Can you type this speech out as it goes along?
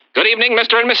Good evening,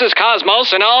 Mr. and Mrs.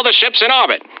 Cosmos and all the ships in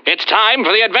orbit. It's time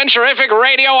for the Adventurific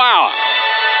Radio Hour.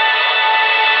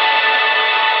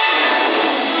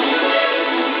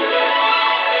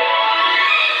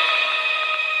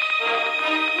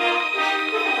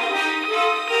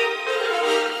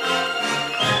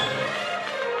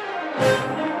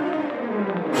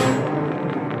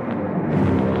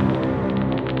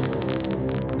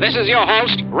 This is your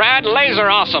host, Rad Laser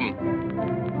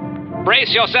Awesome.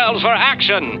 Brace yourselves for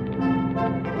action.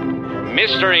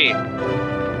 Mystery.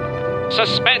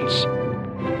 Suspense.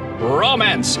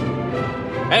 Romance.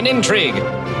 And intrigue.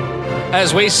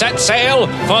 As we set sail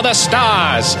for the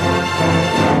stars.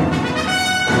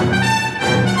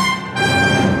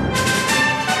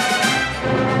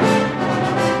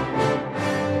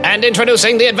 And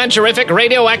introducing the Adventurific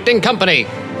Radio Acting Company.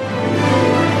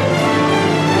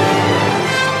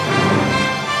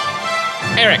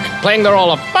 Eric, playing the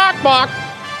role of Bok Bok.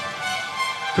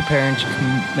 Preparing to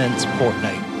commence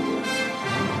Fortnite.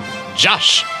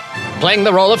 Josh, playing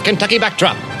the role of Kentucky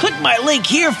Backdrop. Click my link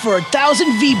here for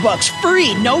 1,000 V-Bucks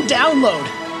free, no download.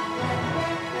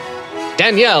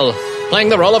 Danielle, playing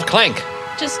the role of Clank.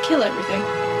 Just kill everything.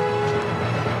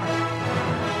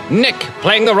 Nick,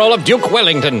 playing the role of Duke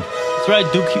Wellington. That's right,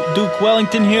 Duke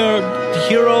Wellington here, the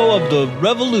hero of the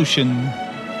revolution.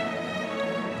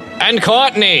 And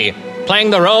Courtney, playing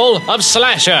the role of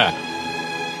Slasher.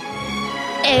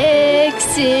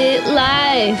 Exit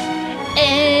life.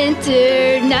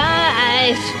 Enter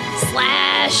knife.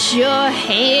 Slash your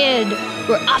hand.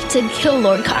 We're off to kill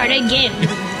Lord Cardigan.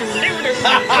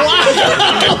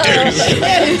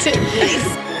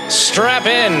 Strap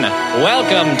in.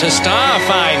 Welcome to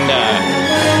Starfinder.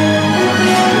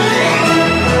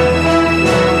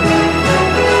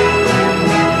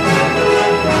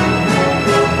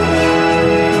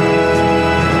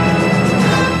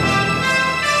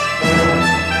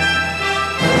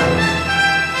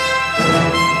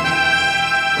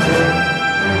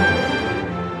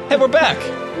 Hey, we're back.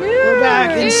 We're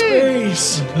back in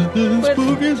space.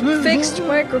 With fixed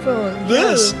microphones.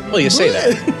 Yes. Well, you say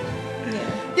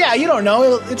that. Yeah, you don't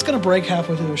know. It's going to break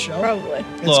halfway through the show. Probably.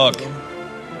 It's Look, cool.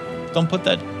 don't put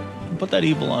that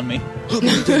evil on me.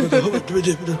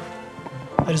 That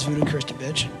is voodoo cursed a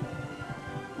bitch.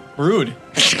 Rude. You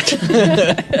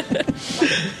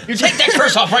take that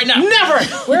curse off right now. Never!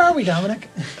 Where are we, Dominic?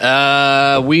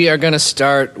 We are going to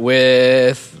start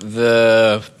with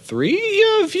the three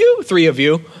of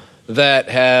you that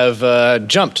have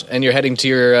jumped, and you're heading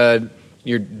to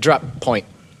your drop point.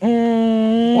 We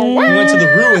went to the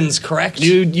ruins, correct?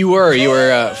 You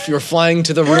were flying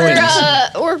to the ruins.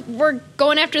 We're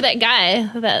going after that guy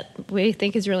that we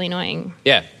think is really annoying.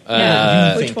 Yeah.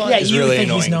 Which one? Yeah, is you really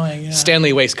think he's annoying. annoying. Yeah.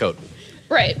 Stanley Waistcoat.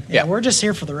 Right. Yeah, we're just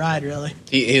here for the ride, really.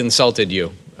 He insulted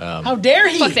you. How dare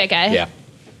he? Fuck that guy. Yeah.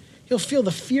 He'll feel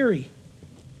the fury.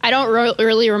 I don't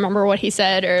really remember what he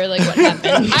said or like what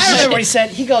happened. I remember what he said.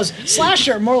 He goes,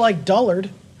 Slasher, more like dullard.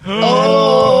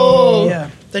 Oh. Yeah.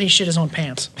 Then he shit his own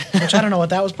pants, which I don't know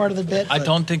what that was part of the bit. I but-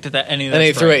 don't think that any of And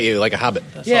that's he threw right. at you like a hobbit.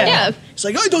 Yeah. Yeah. He's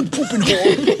like, I don't poop in hole.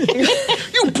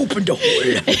 You poop in the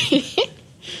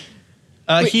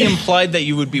hole. He implied that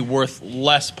you would be worth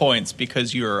less points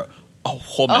because you're a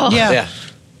woman. Oh. Yeah. Yeah.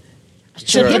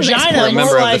 So You're a vagina, member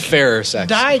more of like the fairer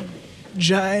sex.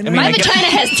 Vagina. My vagina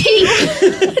has teeth.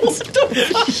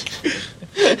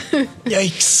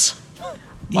 Yikes.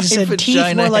 My He said teeth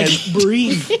vagina more like has-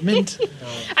 bereavement.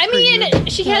 I mean,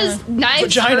 she has knives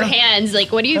for Vagina. her hands.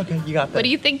 Like, what do you? Okay, you got that. What do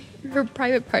you think her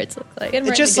private parts look like?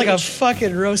 It's just like a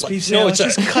fucking roast beef No, sandwich.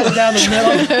 it's Just cut it down the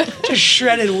middle. Just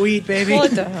shredded wheat, baby.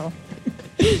 What the hell?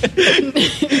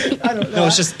 I don't know. No,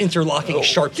 it's just interlocking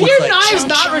sharp Do teeth. your like, knives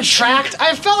not retract?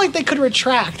 I felt like they could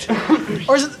retract.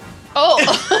 Or is it... Oh,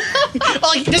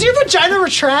 Like, does your vagina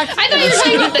retract? I thought you were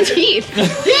talking about the teeth.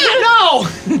 Yeah, no!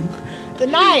 The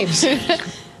knives.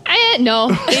 No,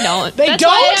 they don't. They That's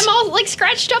why don't? I'm all like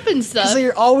scratched up and stuff. So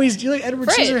you're always... You're like Edward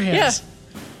Right, Scissorhands.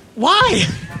 Why?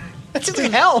 That seems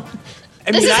like hell.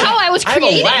 This is how I was I have a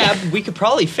created. lab. We could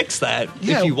probably fix that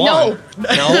Yeah, if you want. No.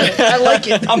 I like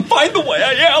it. I'm fine the way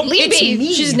I am. Leave It's me.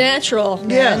 me. She's natural.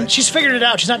 Yeah, Man. she's figured it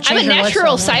out. She's not I'm a changing her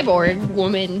natural lifestyle cyborg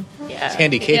woman. It's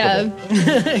handy capable.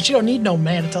 Yeah. now. She don't need no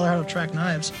man to tell her how to track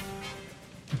knives.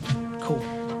 Cool.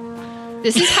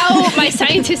 This is how my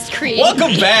scientists create.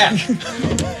 Welcome back.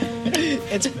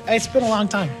 It's been a long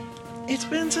time. It's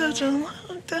been such a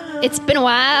long time. It's been a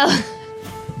while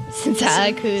since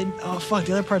I could. Oh fuck!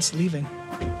 The other part's leaving.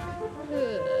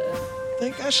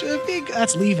 Think I should be.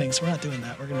 That's leaving, so we're not doing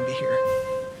that. We're gonna be here.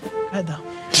 Go ahead though.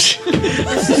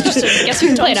 Guess we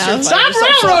can play now. Stop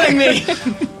railroading me!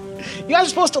 You guys are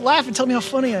supposed to laugh and tell me how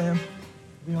funny I am.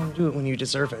 You don't do it when you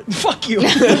deserve it. Fuck you.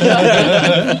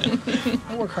 I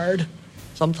work hard.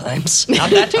 Sometimes. Not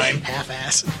that time.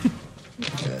 Half-ass.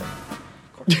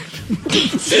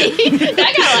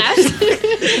 That got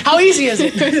laughs. How easy is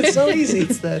it? It's so easy.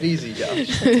 It's that easy,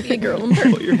 Josh. Be a girl in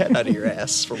purple. Put your head out of your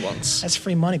ass for once. That's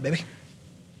free money, baby.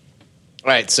 All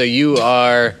right, so you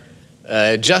are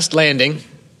just landing.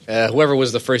 Whoever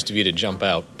was the first of you to jump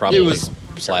out, probably It was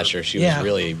Slasher. She Yeah. was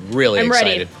really, really I'm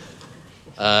ready. excited.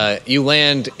 You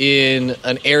land in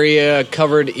an area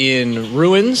covered in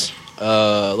ruins.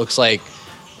 Looks like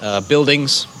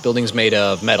buildings made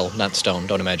of metal, not stone.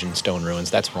 Don't imagine stone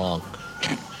ruins. That's wrong.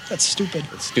 That's stupid.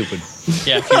 It's stupid.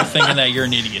 Yeah, if you're thinking that, you're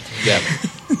an idiot. Yeah.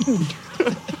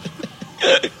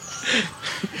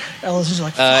 Ellis is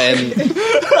like, And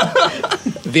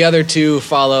the other two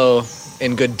follow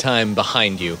in good time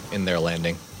behind you in their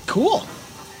landing. cool.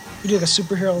 You do like a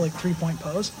superhero, like 3-point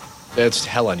pose. It's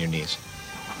hell on your knees.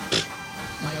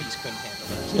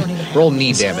 You don't even Roll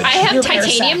knee damage. I have Your air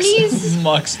titanium sacs. knees.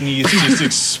 Muck's knees just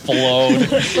explode.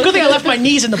 Good thing I left my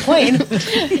knees in the plane.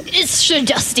 It's so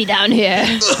dusty down here.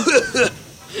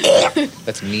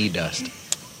 That's knee dust.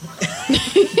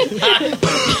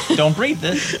 Don't breathe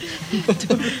this.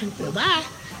 Bye.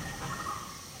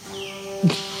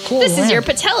 Cool. This is land. your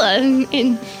patella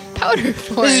in powder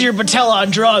form. This is your patella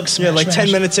on drugs. Yeah, like Smash, 10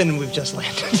 smash. minutes in and we've just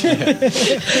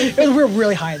landed. And we're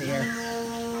really high in the air.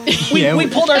 We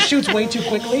pulled our chutes way too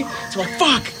quickly, so we're like,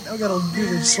 fuck. Now we gotta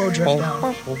really slow drift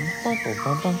down.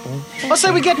 Let's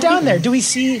say we get down there. What do we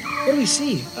see?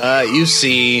 You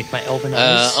see, My elven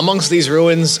eyes. amongst these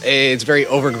ruins, it's very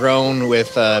overgrown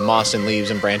with moss and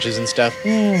leaves and branches and stuff.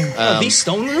 Are these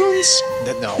stone ruins?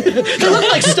 No, They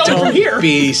look like stone from here.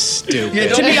 be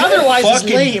stupid. To be otherwise is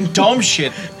Fucking lame. dumb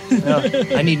shit.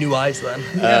 I need new eyes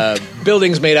then.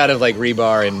 Buildings made out of like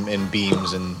rebar and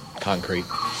beams and concrete.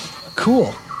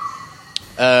 Cool.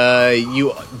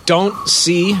 You don't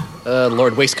see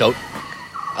Lord Waistcoat,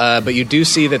 but you do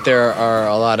see that there are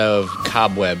a lot of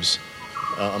cobwebs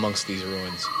amongst these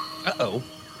ruins. Uh-oh.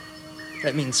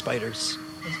 That means spiders.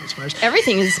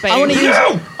 Everything is spider.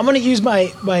 I'm gonna use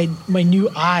my new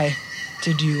eye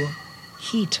to do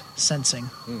heat sensing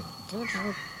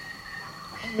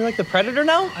You're like the Predator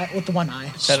now? with the one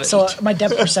eye. That- So my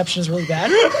depth perception is really bad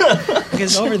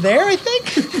because over there, I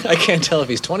think. I can't tell if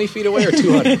he's 20 feet away or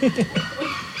 200.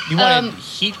 You wanted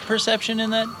heat perception in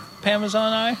that Pamazon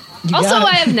eye? You Also, got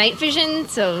it. I have night vision,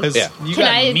 so Yeah. You can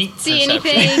got I meat see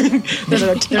perception. anything? There's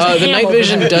a The ham night over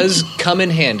vision there. does come in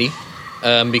handy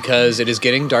because it is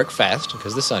getting dark fast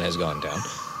because the sun has gone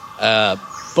down.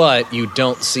 But you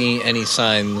don't see any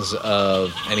signs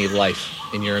of any life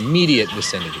in your immediate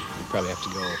vicinity. You probably have to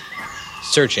go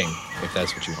searching if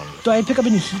that's what you want to do. Do I pick up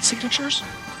any heat signatures?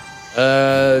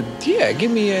 Yeah,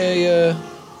 give me a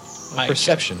Eye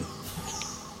perception.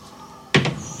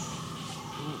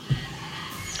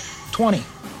 20.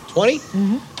 20?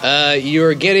 Mm-hmm.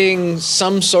 You're getting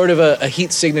some sort of a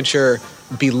heat signature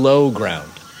below ground.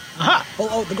 Aha!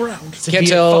 Below the ground. Can't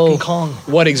Be a tell fucking Kong.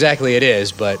 what exactly it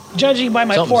is, but Judging by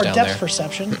my Something's poor down depth there.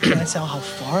 perception, can I tell how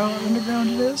far out underground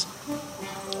it is?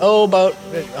 about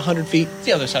 100 feet. It's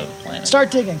the other side of the planet.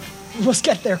 Start digging. Let's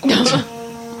get there quick.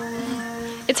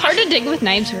 It's hard to dig with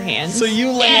knives for hands. So you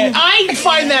And land. I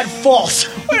find that false.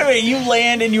 Wait a minute. You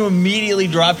land and you immediately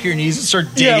drop your knees and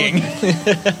start digging.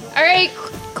 All right,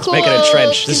 cool. making a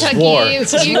trench. This is Kentucky, war. You,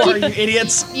 War, keep, you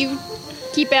idiots. you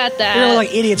keep at that. You're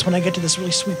like idiots when I get to this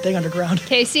really sweet thing underground.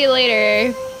 Okay, see you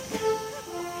later.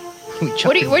 Can we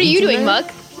chuck What the are you beads in doing, there?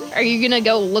 Muck? Are you gonna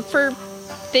go look for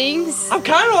things? I'm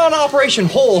kind of on Operation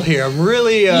Hole here. I'm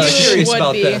really curious would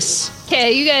about be. this.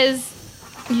 Okay, you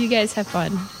guys have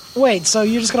fun. Wait, so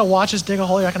you're just gonna watch us dig a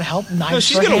hole? You're not gonna help? Knives No,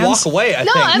 she's for gonna hands? walk away, I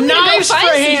No, think. I'm gonna go Knives find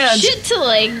for some hands. shit to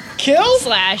like Kill?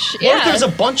 slash. What Yeah. if there's a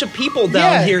bunch of people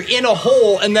down Yeah. here in a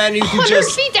hole and then you can 100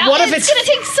 just... feet down. What if it's it's-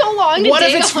 gonna take so long to What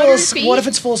dig if it's 100 full? feet? What if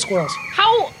it's full of squirrels?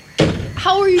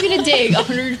 How are you gonna dig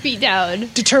 100 feet down?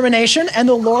 Determination and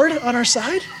the Lord on our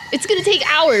side. It's gonna take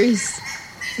hours.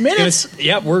 Minutes.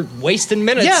 Yeah, we're wasting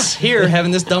minutes Yeah. here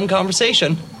having this dumb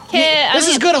conversation. Okay, This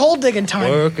is good hole digging time.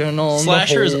 Working on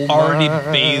Slasher is the whole already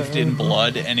mine. bathed in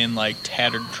blood and in like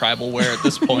tattered tribal wear at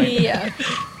this point. Yeah.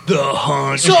 The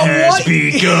hunt So what?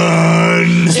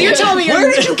 begun. So you're telling me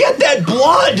Where did you get that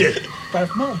blood? Right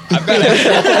from home. I've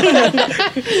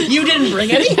got a, You didn't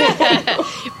bring any?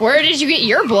 Where did you get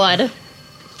your blood?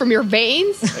 From your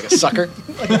veins? Like a sucker.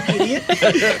 Idiot.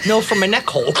 No, from my neck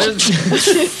hole.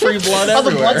 free blood All the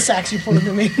everywhere. blood sacks you put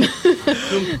into me.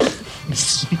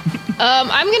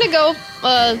 I'm gonna go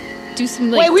do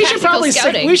some like Wait, we should tactical probably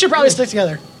scouting. stick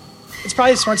together. It's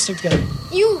probably smart to stick together.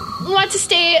 You want to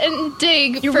stay and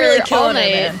dig You're for really all killing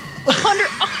night? it, man.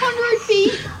 100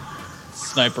 feet.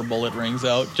 Sniper bullet rings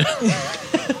out. What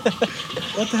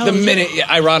the hell? The minute,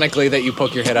 ironically, that you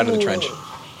poke your head out of the trench.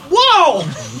 Whoa!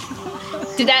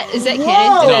 Is that canon? Did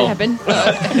No. that happen?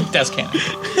 That's canon.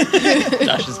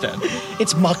 Josh is dead.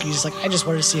 It's muck. He's just like, I just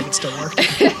wanted to see if it still worked.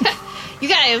 You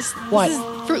guys, What? this is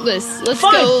fruitless. Let's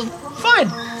Fine. go Fine.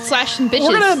 slash some bitches.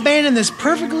 We're gonna abandon this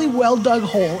perfectly well dug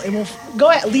hole, and we'll go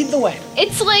ahead, lead the way.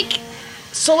 It's like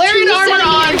Solarian Two armor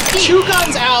on, 78 feet. 2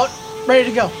 guns out, ready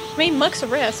to go. I mean, Muck's a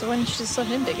rat, so why don't you just let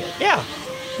him dig it? Yeah,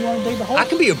 You want to dig the hole? I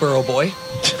can be a burrow boy.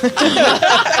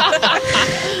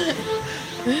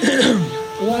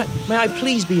 What? May I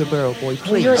please be a burrow boy,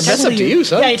 please? You're That's up to technically- you,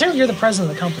 son. Yeah, technically you're the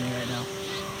president of the company right now.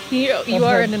 You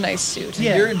are in a nice suit.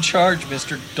 Yeah. You're in charge,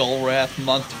 Mr. Dulrath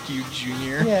Montague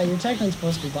Jr. Yeah, you're technically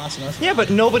supposed to be bossing us. Yeah, but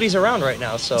nobody's around right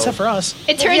now, so. Except for us.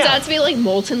 it turns yeah. out to be like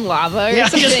molten lava or Yeah,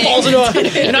 he something. just falls into a...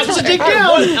 You're not supposed to dig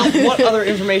down! What other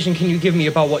information can you give me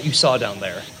about what you saw down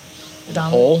there?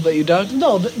 Down. Hole that you dug?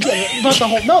 No, but the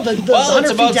whole... No, the Well, 100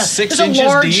 it's about feet down. 6 There's inches a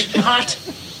large, deep. hot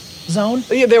zone.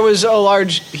 Yeah, there was a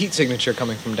large heat signature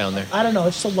coming from down there. I don't know.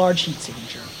 It's just a large heat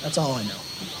signature. That's all I know.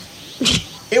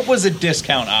 It was a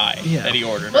discount eye Yeah. that he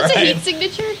ordered, What's right? a heat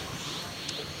signature?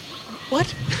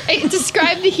 What?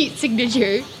 Describe the heat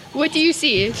signature. What do you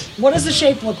see? What does the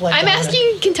shape look like? I'm down there?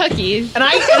 asking Kentucky. And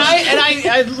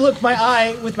I look with my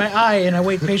eye, and I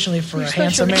wait patiently for a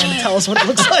handsome man to tell us what it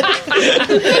looks like.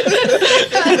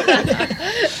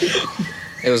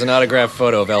 It was an autographed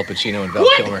photo of Al Pacino and Val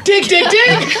Kilmer. Dig, dig,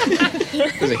 dig!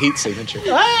 It was a heat signature.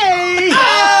 Hey!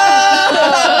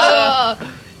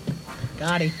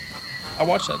 Got him. I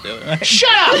watched that the other night. Shut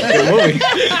up! Good movie.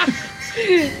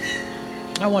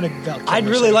 I wanted Val Kilmer. I'd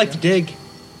really like to dig.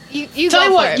 You Tell go you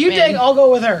for what, it, you man. dig, I'll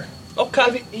go with her.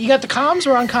 Okay. You got the comms?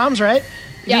 We're on comms, right?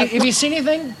 Yeah. If you see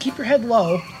anything, keep your head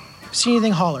low. If you see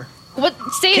anything, holler. What?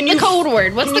 Say Can the you- code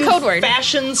word. What's Can the you code word?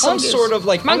 Fashion some Mongoose. sort of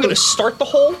like, I'm going to Mongoose. start the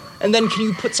hole, and then can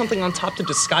you put something on top to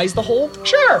disguise the hole?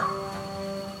 Sure.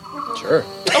 Sure.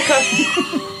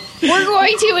 We're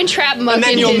going to entrap Muck And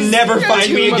then in you'll his never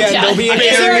find me tomb of again. death. There'll be an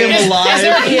Is there, area is, alive. is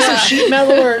there a piece of sheet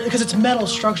metal, or because it's metal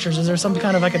structures? Is there some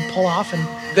kind of I could pull off and?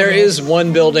 There is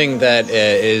one building that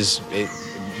is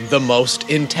the most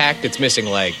intact. It's missing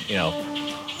like,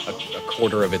 a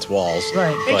quarter of its walls.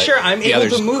 Right. Make but sure I'm the able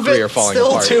others to move three it are falling still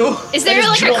apart. too. Is there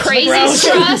like drill a to the crazy ground.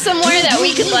 straw somewhere that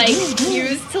we could like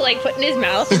use to like put in his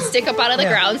mouth and stick up out of the Yeah.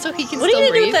 ground so he can What are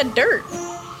still you gonna do breathe? with that dirt?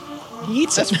 He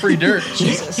eats That's it. free dirt. He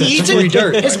eats free it.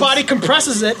 dirt. His body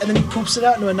compresses it, and then he poops it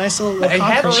out into a nice little. I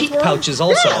have concrete. cheek pouches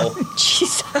also.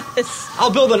 Jesus.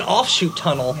 I'll build an offshoot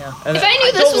tunnel. Yeah. and If I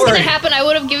knew this don't was going worry. to happen, I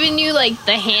would have given you like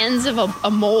the hands of a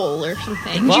mole or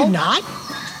something. Did you not?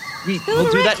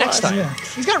 We'll do that next time. Yeah.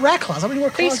 He's got rat claws. How many more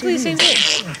claws? Basically do the you same need?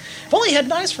 thing. If only he had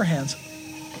knives for hands.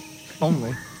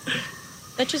 Only.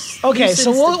 That just Okay,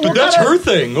 so we'll That's kinda- her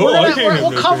thing. We're gonna,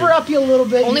 we'll cover up you a little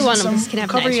bit. Only using one of us can have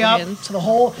cover knives you for up hands. to the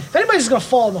hole. If anybody's gonna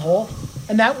fall in the hole,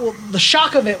 and the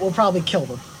shock of it will probably kill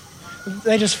them.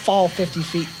 They just fall 50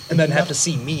 feet, And then have to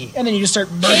see me. and then you just start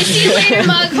Hey, burning. see you later,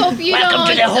 Mug. Hope you Welcome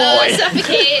to don't the hole.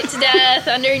 suffocate to death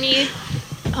underneath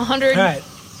 100 All right.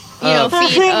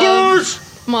 feet of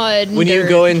mud. and When you dirt.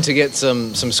 go in to get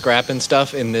some scrap and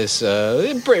stuff in this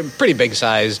pretty big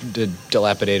sized,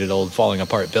 dilapidated, old, falling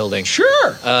apart building,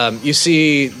 Sure. you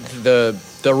see the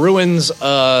ruins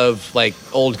of like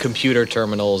old computer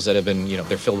terminals that have been,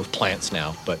 they're filled with plants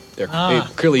now, but they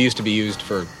clearly used to be used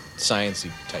for sciencey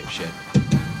type shit.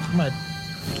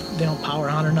 They don't power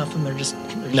on or nothing. They're just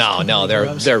No, completely they're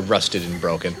gross. they're rusted and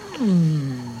broken.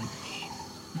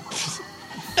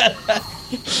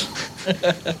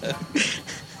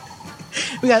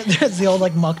 We got there's the old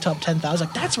like Muck Tub 10,000.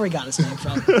 Like that's where he got his name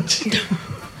from.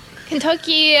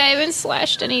 Kentucky, I haven't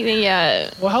slashed anything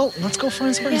yet. Well, let's go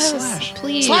find somebody to Yes, slash.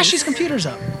 please. Slash these computers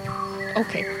up.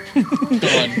 Okay.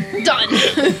 Done. Done.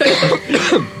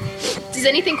 Does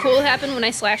anything cool happen when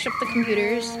I slash up the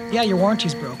computers? Yeah, your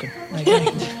warranty's broken. Like, hey,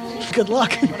 good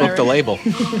luck. Book the label.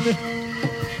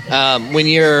 When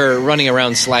you're running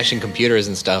around slashing computers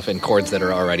and stuff and cords that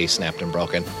are already snapped and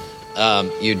broken,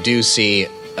 you do see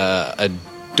a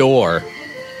door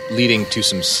leading to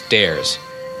some stairs.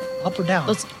 Up or down?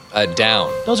 Let's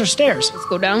Down. Those are stairs.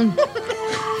 go down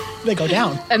They go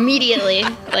down. immediately.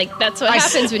 Like that's what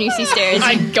happens when you see stairs.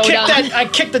 You go down. I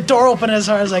kick the door open as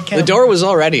hard as I can. The door was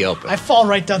already open. I fall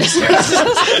right down the stairs.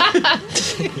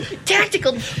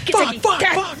 Tactical. Kentucky.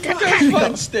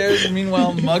 Downstairs, and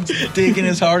meanwhile, Mug's digging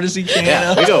as hard as he can.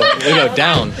 Yeah, we go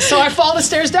down. So I fall the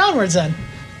stairs downwards then.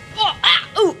 Oh, ah,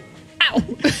 ooh, ow.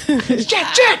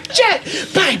 Jet!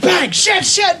 Bang, bang!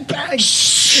 Shit, bang!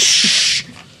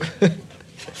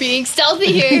 Being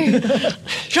stealthy here.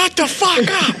 Shut the fuck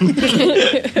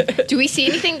up! Do we see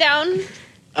anything down in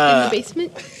the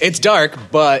basement? It's dark,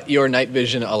 but your night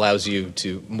vision allows you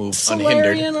to move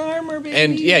unhindered. Solarian armor, baby.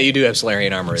 And yeah, you do have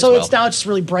Solarian armor as So well. it's now just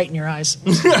really bright in your eyes.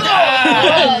 I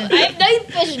have night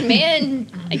vision, man.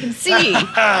 I can see.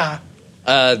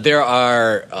 There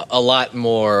are a lot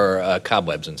more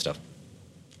cobwebs and stuff.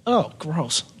 Oh,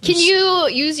 gross. Can you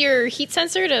use your heat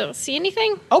sensor to see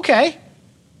anything? Okay.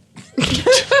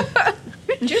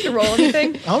 Did you have to roll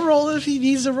anything? I'll roll if he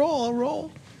needs to roll. I'll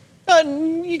roll.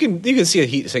 You can see a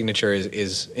heat signature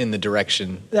is in the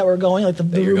direction. That we're going, like the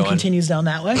you're room going. continues down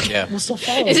that way. Yeah. We'll still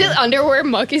follow. Is it underwear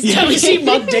Muck is Yeah, we see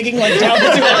Mug digging like down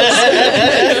into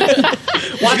us.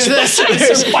 Watch this.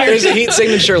 There's a heat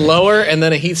signature lower, and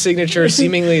then a heat signature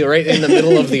seemingly right in the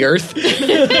middle of the earth.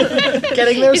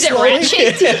 Getting there Is it slowly. rat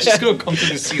shaped? Just gonna come to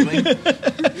the ceiling.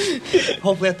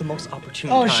 Hopefully at the most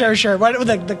opportune Oh, time. sure. Why with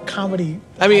the comedy?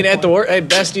 I mean, at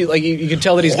best, you can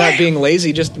tell that he's not being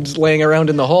lazy, just laying around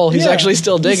in the hole. He's Yeah. actually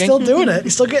still digging. He's still doing it.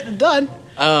 He's still getting it done.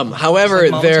 However,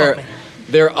 It's like Mama taught me.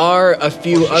 there are a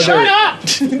few other. Shut up!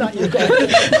 Not you. Go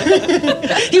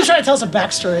ahead. He was trying to tell us a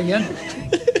backstory again.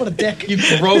 What a dick. You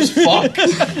gross fuck.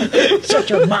 Shut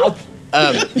your mouth.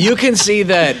 You can see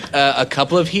that a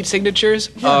couple of heat signatures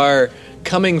are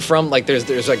coming from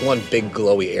there's like one big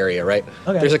glowy area, right?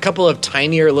 Okay. There's a couple of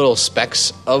tinier little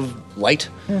specks of light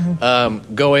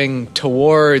going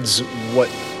towards what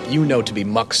you know to be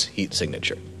Muck's heat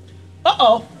signature.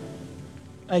 Uh-oh.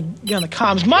 I get on the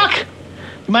comms. Muck!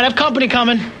 You might have company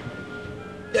coming.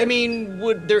 I mean,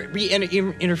 would there be any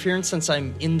interference since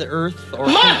I'm in the Earth? Or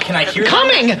Muck! can I hear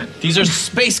coming? These are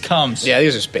space comms. Yeah,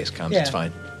 these are space comms. Yeah. I It's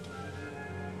fine.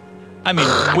 mean,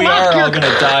 we are all going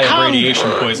to die of radiation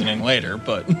poisoning later,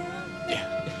 but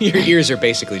Your ears are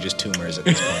basically just tumors at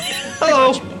this point.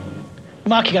 Hello.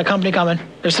 Muck, you got company coming.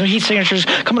 There's some heat signatures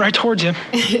coming right towards you.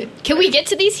 Can we get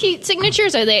to these heat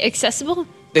signatures? Are they accessible?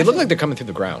 They look like they're coming through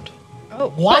the ground.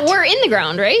 What? But we're in the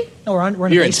ground, right? No, we're in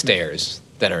You're in basement. stairs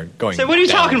that are going. So what are you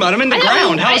down. talking about? I'm in the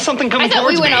ground. How is something coming I thought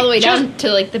towards we went me? all the way down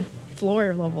to like the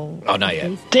floor level. Oh, not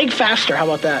yet. Dig faster. How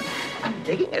about that?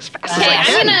 Digging as fast Okay, as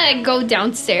I I'm can. gonna go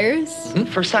downstairs.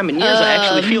 First time in years I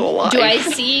actually feel alive. Do I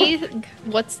see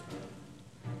what's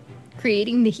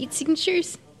creating the heat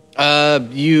signatures?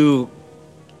 You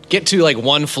get to like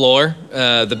one floor.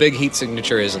 The big heat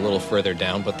signature is a little further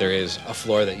down, but there is a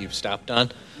floor that you've stopped on,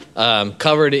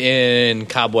 covered in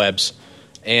cobwebs,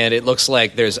 and it looks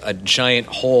like there's a giant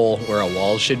hole where a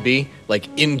wall should be, like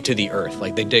into the earth.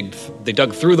 Like they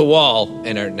dug through the wall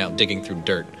and are now digging through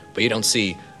dirt, but you don't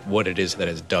see what it is that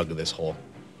has dug this hole.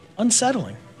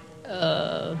 Unsettling.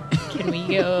 Can we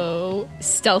go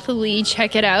stealthily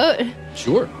check it out?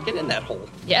 Sure. Get in that hole.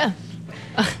 Yeah.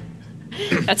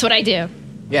 That's what I do.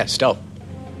 Yeah, stealth.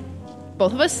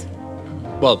 Both of us?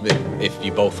 Well, if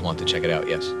you both want to check it out,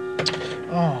 yes.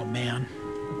 Oh, man.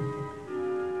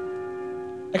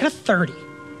 I got a 30. And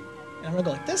I'm going to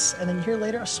go like this, and then you hear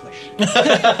later a swish.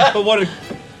 But what?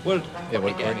 Yeah,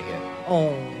 what did you get?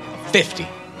 Oh. 50.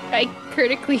 I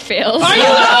critically failed.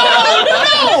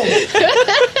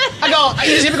 I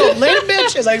just even go, later,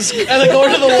 bitch, as I go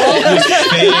into the wall.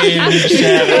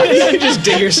 You just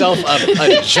dig yourself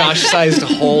a Josh-sized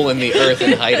hole in the earth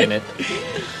and hide in it.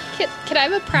 Can I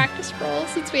have a practice roll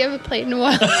since we haven't played in a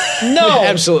while? No.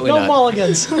 Absolutely no not.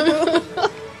 mulligans.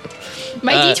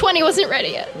 My D20 wasn't ready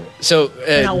yet. So,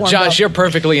 not warmed Josh, up. you're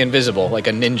perfectly invisible, like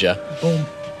a ninja. Boom.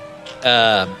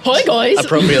 Hi, guys.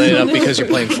 Appropriately enough, because you're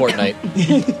playing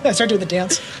Fortnite. I start doing the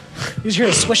dance. You just hear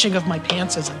the swishing of my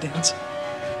pants as I dance.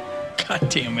 God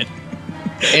damn it.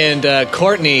 And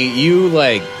Courtney, you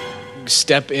like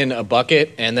step in a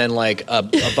bucket, and then like a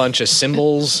bunch of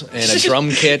cymbals and a drum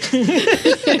kit.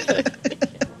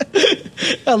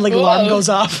 A like alarm goes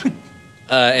off.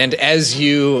 And as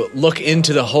you look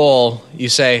into the hole, you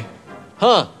say,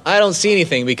 "Huh, I don't see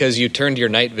anything," because you turned your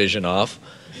night vision off.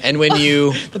 And when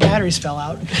you The batteries fell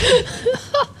out.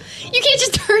 You can't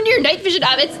just turn your night vision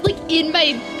off. It's like in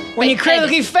my. When you head.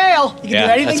 critically fail, you can Yeah,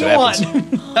 do anything you that's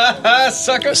want. what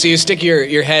Sucker. So you stick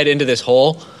your head into this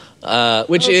hole,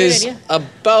 which good is idea.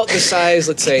 about the size,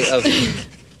 let's say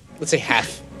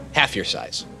half your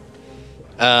size.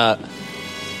 So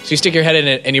you stick your head in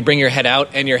it, and you bring your head out,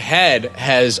 and your head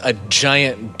has a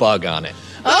giant bug on it,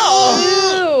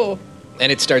 Oh!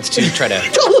 and it starts to try to.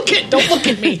 Don't look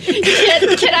at me.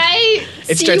 Can I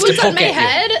It see starts to what's on poke my at you.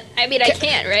 head? I mean, I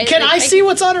can't, right? Can Like, I see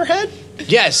what's on her head?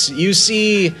 Yes, you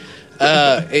see.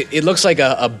 It looks like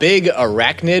a big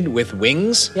arachnid with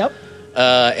wings. Yep.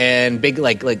 And big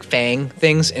like fang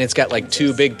things, and it's got like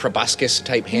two big proboscis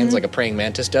type hands, like a praying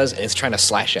mantis does, and it's trying to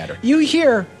slash at her. You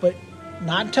hear, but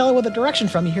not tell with a direction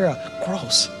from, you hear a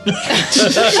gross. Hey,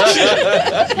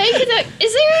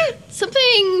 is there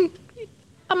something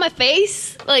on my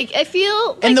face? Like, I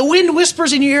feel like... And the wind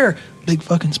whispers in your ear, big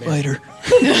fucking spider.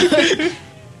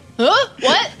 Huh?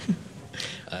 What?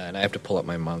 And I have to pull up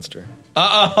my monster.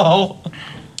 Uh-oh.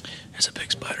 There's a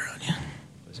big spider on you.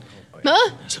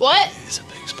 Huh? What? There's a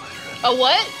big spider on A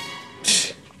what?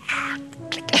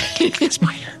 you.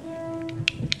 Spider.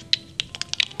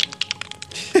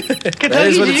 That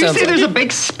is what Did it you sounds say like. there's a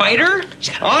big spider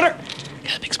on her?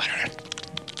 Got a big spider on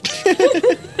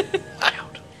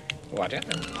Watch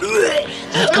out.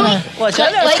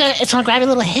 It's gonna grab your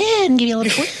little head and give you a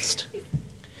little twist.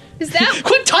 Is that...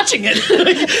 Quit touching it.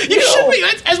 You should be.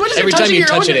 As much as Every you're time touching you your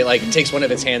touch own- it, it takes one of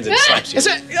its hands and slaps you. Is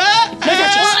it? Well,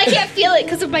 I can't feel it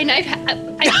because of my knife.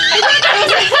 I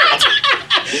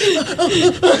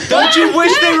Don't you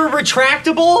wish they were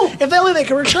retractable? If only they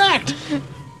can retract.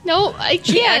 no, I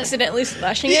can't. Accidentally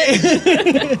slashing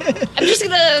it. I'm just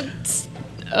gonna...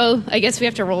 Oh, I guess we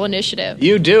have to roll initiative.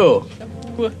 You do.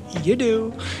 You do.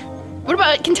 What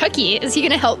about Kentucky? Is he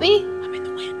gonna help me? I'm in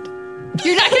the wind.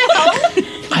 You're not gonna help?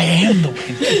 I am the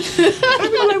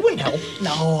wind. I wouldn't help.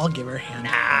 No, I'll give her a hand.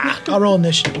 I'll roll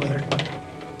initiative with her.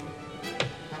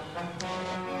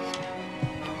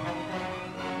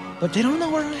 But they don't know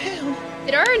where I am.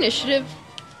 Did our initiative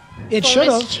It should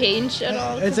bonus have. change at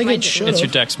all? I think Mine it didn't. should It's your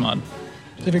have. dex mod.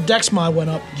 If your dex mod went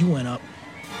up, you went up.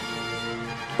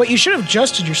 But you should have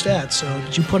adjusted your stats, so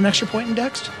did you put an extra point in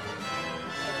dex?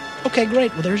 Okay,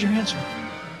 great. Well, there's your answer.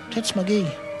 Tits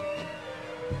McGee.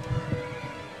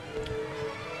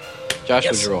 Josh,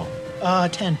 Yes. what'd you roll?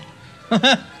 10.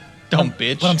 Don't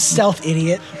bitch. But I'm stealth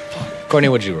idiot. Courtney,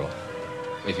 what'd you roll?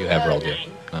 If you have rolled yet.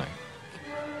 All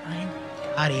right.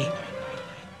 Hottie.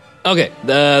 Okay,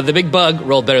 the big bug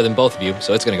rolled better than both of you,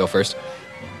 so it's going to go first.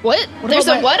 What? There's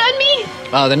about a my- what on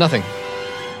me? Then nothing.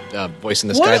 Voice in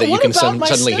the sky that you can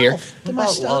suddenly hear.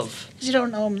 About love. Because you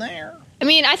don't know I'm there. I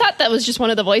mean, I thought that was just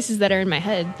one of the voices that are in my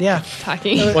head Yeah.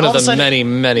 talking. One All of of a the sudden- many,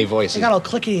 many They voices. got all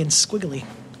clicky and squiggly.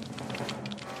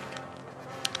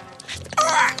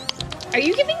 Are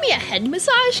you giving me a head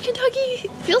massage, Kentucky?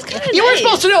 Feels kind of You weren't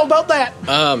supposed to know about that.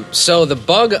 So the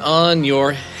bug on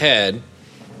your head,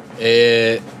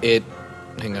 it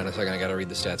hang on a second, I gotta read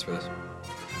the stats for this.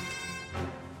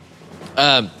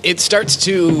 It starts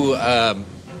to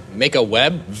make a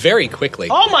web very quickly.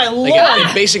 Oh my Like lord!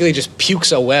 it basically just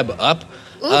pukes a web up,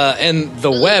 and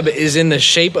the web is in the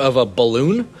shape of a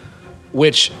balloon,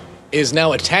 which is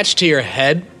now attached to your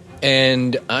head.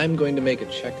 And I'm going to make a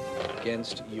check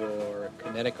against your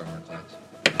kinetic armor class.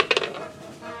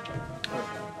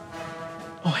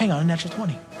 Oh, hang on, a natural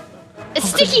 20. It's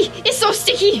sticky. It's so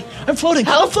sticky. I'm floating.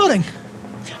 Help. I'm floating.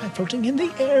 I'm floating in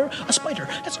the air. A spider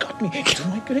has got me. It's in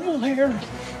my getting lair.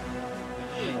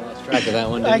 Lost track of that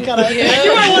one. I Didn't gotta. I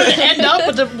knew I wanted to end up,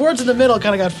 but the words in the middle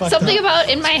kind of got fucked Something up. about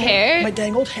in my hair. My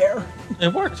dangled hair.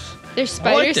 It works. There's I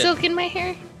spider liked it. silk in my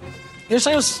hair. There's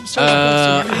How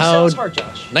Sounds hard,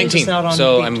 Josh. 19. Just out on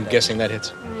So the I'm beach today. guessing that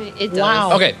hits. It does.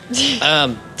 Wow. Okay.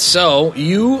 So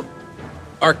you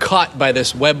are caught by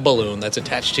this web balloon that's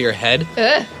attached to your head,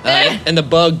 and the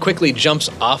bug quickly jumps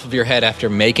off of your head after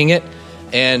making it,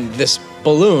 and this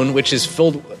balloon, which is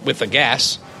filled with a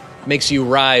gas, makes you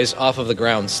rise off of the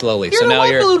ground slowly. You're so in a now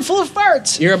web balloon full of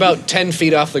farts. you're about 10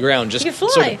 feet off the ground, just You can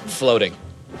sort fly. of floating.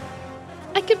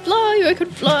 I could fly. I could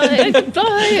fly. I could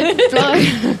fly. I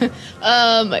could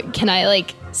fly. Can I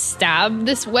like stab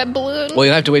this web balloon? Well,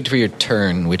 you'll have to wait for your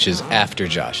turn, which is after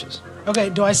Josh's. Okay,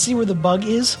 do I see where the bug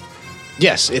is?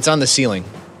 Yes, it's on the ceiling.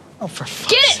 Oh, for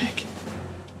fuck's Get it! sake.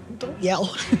 Don't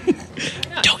yell.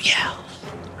 Don't yell.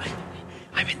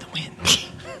 I'm in the wind.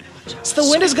 So the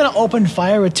wind is going to open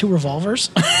fire with 2 revolvers?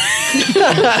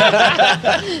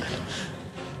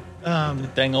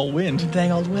 Dang old wind.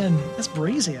 Dang old wind. It's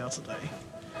breezy out today.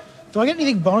 Do I get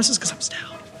anything bonuses because I'm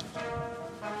stout?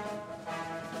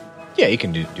 Yeah, you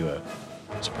can do a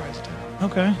surprise attack.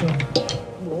 Okay.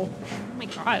 Oh my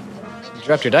god. You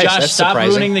dropped your dice. Josh, That's stop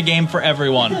surprising. ruining the game for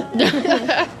everyone.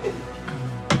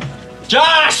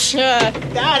 Josh!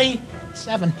 Daddy.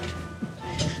 7.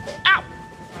 Ow.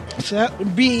 So that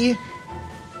would be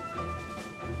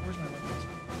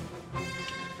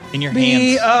In your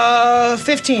hands.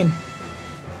 15.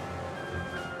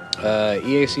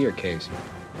 EAC or KAC?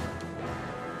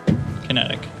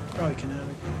 Kinetic. Probably kinetic.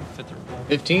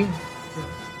 15?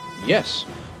 Yes.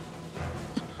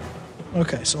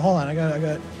 Okay, so hold on. I got.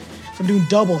 If I'm doing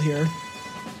double here.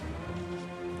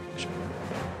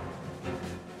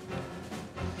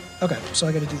 Okay, so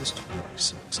I got to do this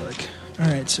twice. It looks like. All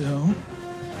right, so.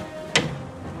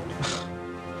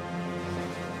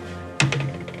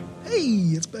 Hey,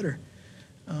 it's better.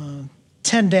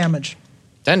 10 damage.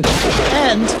 10 damage.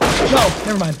 And no,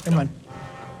 never mind.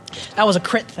 That was a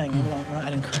crit thing. I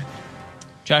didn't crit.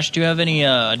 Josh, do you have any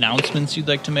announcements you'd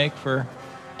like to make for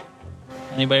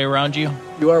anybody around you?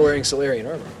 You are wearing Solarian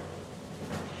armor.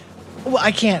 Well,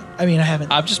 I can't. I mean, I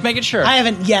haven't. I'm just making sure. I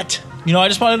haven't yet. You know, I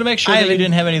just wanted to make sure that you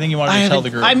didn't have anything you wanted to tell the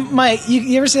group.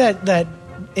 You ever see that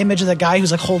image of that guy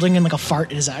who's like holding in like a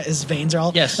fart? His veins are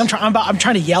all. Yes. I'm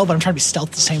trying to yell, but I'm trying to be stealth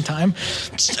at the same time.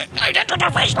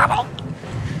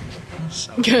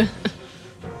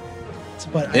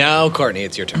 But Now, Courtney,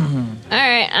 it's your turn. All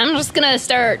right, I'm just gonna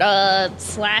start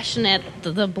slashing at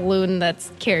the balloon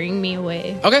that's carrying me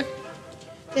away. Okay.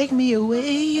 take me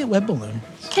away, web balloon.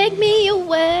 Take me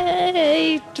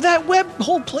away. To that web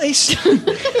hole place.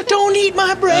 Don't eat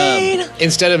my brain.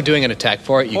 Instead of doing an attack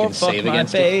for it, you can save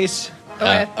against face.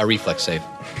 it. A reflex save.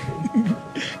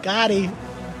 Got it.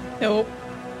 Nope.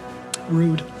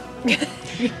 Rude.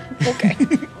 Okay.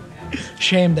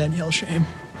 Shame, Danielle, shame.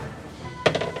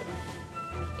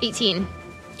 18.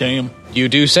 Damn. You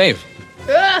do save.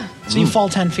 Ugh, So you fall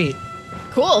 10 feet.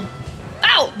 cool.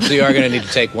 Ow! So you are going to need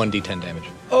to take 1d10 damage.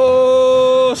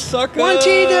 Oh, sucker. 1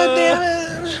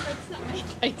 damage.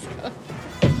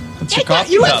 It's your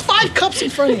coffee You cup. have 5 cups in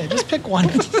front of you. Just pick one.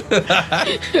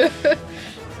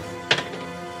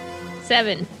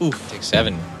 7. Take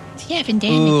 7. 7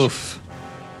 damage. Oof.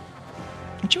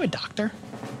 Aren't you a doctor?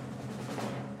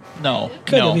 No.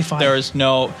 Could, no. it'll be fine. There is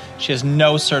no. She has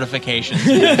no certifications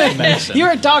in medicine. You're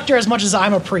a doctor as much as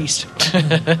I'm a priest.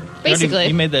 Basically.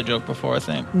 You made that joke before, I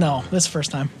think. No, this is the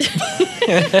first time.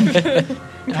 I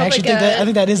actually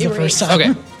think that is the first time.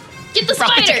 Okay. Get the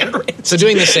spider! So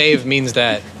doing the save means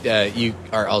that you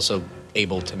are also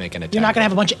able to make an attack. You're not going to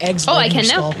have a bunch of eggs. Oh, I laying in can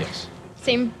your now? skull. Yes.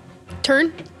 Same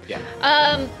turn.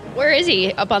 Yeah. Where is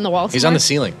he? Up on the wall? He's on the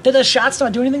ceiling. Did the shots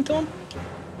not do anything to him?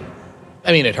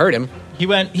 I mean, it hurt him. He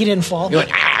went. He didn't fall. He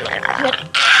went,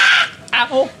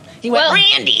 Ow. He went, Well,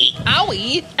 Randy.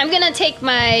 owie. I'm gonna take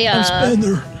my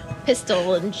Spender.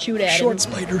 pistol and shoot at Short him.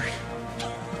 spider.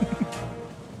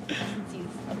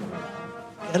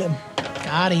 Get him.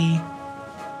 Got him.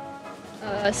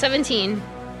 17.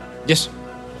 yes.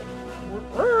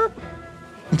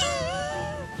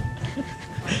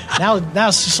 Now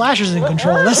Slasher's in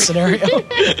control of this scenario.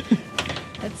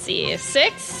 Let's see.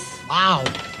 6 Wow.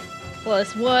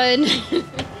 plus 1.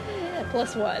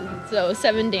 Plus 1. So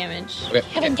 7 damage. Okay.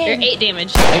 7 Or damage. 8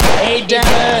 damage. 8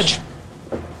 damage.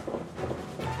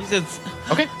 He said,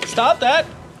 Okay. "Stop that!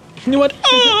 He went,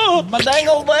 oh! My dang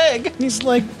old leg!" He's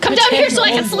like, Come down here so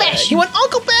I can slash he you. went,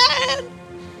 Uncle Ben!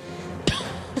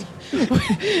 He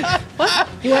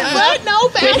went, what? No,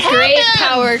 Ben! With great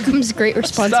power comes great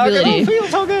responsibility.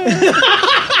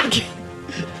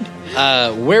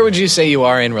 Where would you say you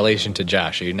are in relation to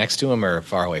Josh? Are you next to him or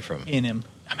far away from him? In him.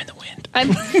 I'm in the wind.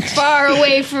 I'm far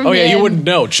away from Oh, yeah, you him. wouldn't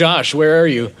know. Josh, where are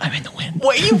you? I'm in the wind.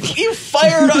 Wait, you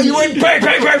fired on. You went bang,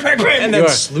 bang, bang, bang, bang. And You then are-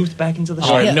 sleuthed back into the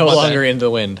You are ship. no my longer in the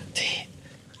wind.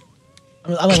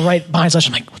 I'm like right behind Slash.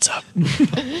 I'm like, what's up?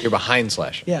 You're behind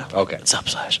Slash. Yeah. Okay. What's up,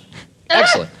 Slash?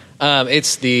 Excellent.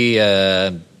 It's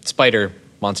the spider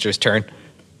monster's turn.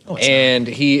 Oh, it's And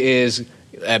he is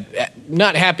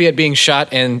not happy at being shot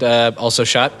and also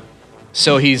shot.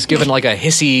 So he's given like a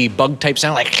hissy bug type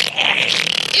sound like.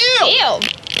 Ew!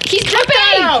 He's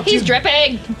dripping! He's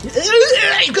dripping!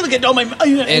 He's gonna get all my.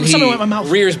 And something he went in my mouth.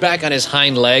 rears back on his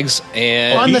hind legs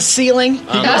and On the ceiling.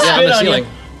 on the ceiling.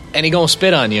 And he gonna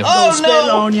spit on you. Oh, spit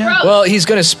on you. Gross. Well, he's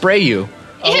gonna spray you. Ew!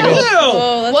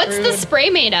 Oh, that's What's rude. the spray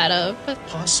made out of?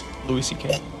 Pus. Louis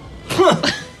C.K.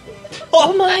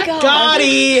 Oh my god.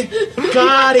 Gotti.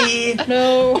 Gotti.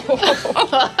 No.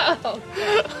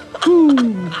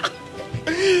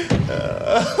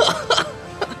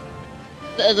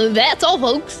 That's all,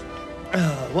 folks.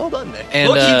 Well done, Nick. And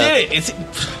Look, he did it. It's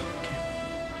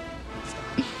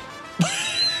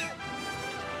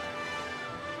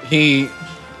he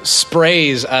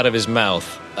sprays out of his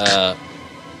mouth,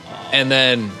 and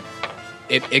then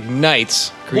it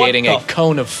ignites, creating What a the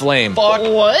cone of flame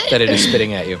What? that it is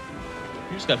spitting at you.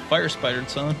 You just got fire spidered,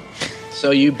 son.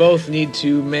 So you both need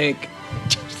to make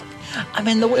I'm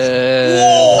in the Wind.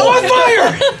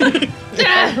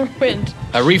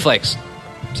 a reflex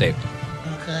save.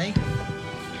 Okay.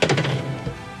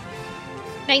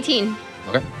 19.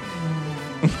 Okay.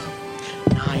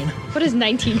 9. What is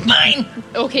 19? 9!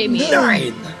 Okay, me.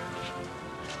 9.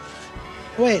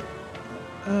 Wait.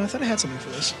 I thought I had something for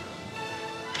this.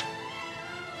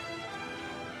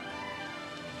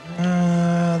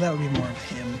 That would be more of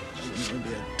him. It would be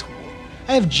a tool.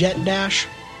 I have jet dash.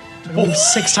 I can move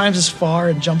 6 times as far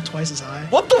and jump twice as high.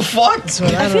 What the fuck? So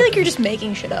I don't feel know. like you're just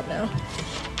making shit up now.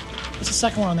 What's the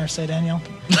second one on there say, Danielle?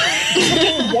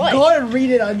 What? Go ahead and read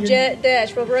it on your... Jet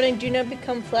dash. While running, do not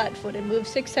become flat-footed. Move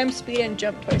 6 times speed and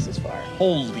jump twice as far.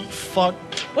 Holy fuck.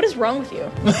 What is wrong with you?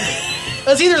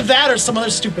 It's either that or some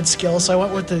other stupid skill, so I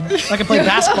went with the... I can play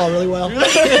basketball really well.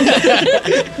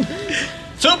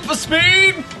 Super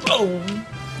speed! Boom!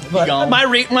 But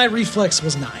my reflex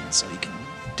was 9, so you can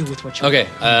do with what you Okay,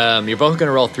 you're both going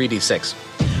to roll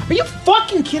 3d6. Are you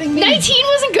fucking kidding me? 19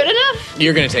 wasn't good enough?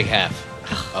 You're going to take half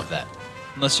of that.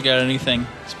 Unless you got anything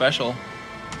special.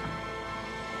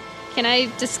 Can I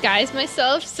disguise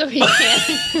myself so he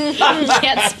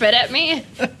can't spit at me?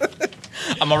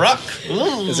 I'm a rock.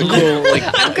 It's a cool, like,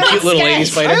 cute little lady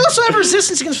spider. I also have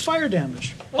resistance against fire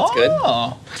damage. That's good.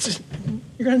 Oh.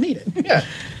 You're gonna need it. Yeah.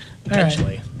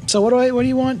 Potentially. Right. So what do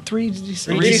you want?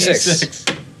 3d6?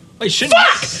 3d6. Wait, shouldn't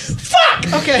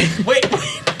Fuck! Okay. Wait.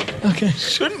 Okay.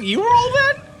 Shouldn't you roll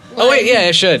that? Oh, wait, yeah,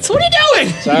 it should. So what are you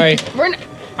doing? Sorry. We're not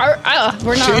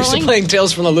You're used to rolling. playing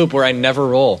Tales from the Loop where I never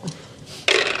roll.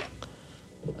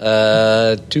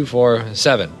 2, 4,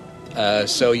 7.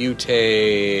 So you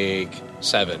take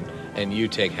 7, and you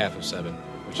take half of 7.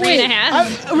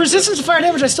 3.5. Resistance to fire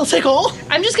damage, I still take all?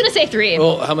 I'm just gonna say 3.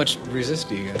 Well, how much resist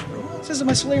do you get? It says that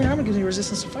my Solarian armor gives me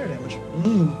resistance to fire damage.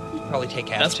 Probably take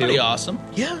half That's too. pretty awesome.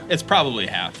 Yeah. It's probably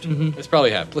halved. It's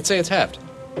probably half. Let's say it's halved.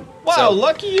 Wow, So,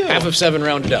 lucky you. Half of 7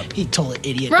 rounded up. He told an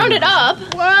idiot. Round it up.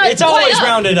 What? It's always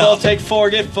rounded I'll up. take 4,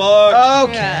 get fucked.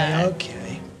 Okay, Yeah.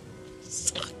 okay.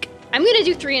 I'm gonna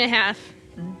do 3.5.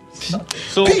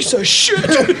 So, Piece of shit!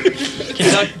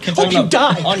 Kentucky, Hope you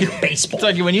die. On your baseball.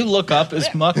 Kentucky, when you look up, is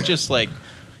Muck just like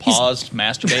paused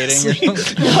masturbating or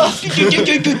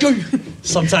something?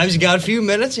 Sometimes you got a few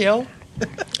minutes,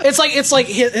 It's like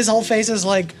his whole face is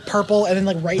like purple, and then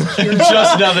like right here,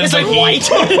 Just nothing it's but like white.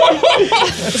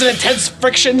 It's an intense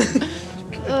friction.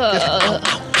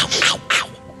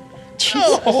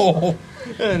 Oh.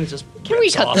 And it just Can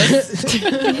we cut this?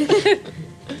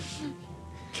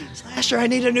 Slasher, I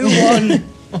need a new one.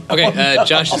 Okay,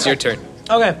 Josh, it's your turn.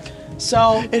 Okay,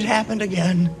 so It happened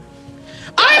again.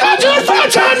 I'm doing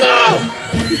photon mode.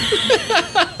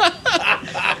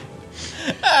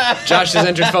 Josh has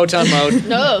entered photon mode.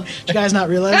 No. Did you guys not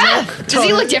realize that? Does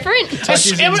he look different?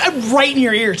 It's right in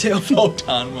your ear too.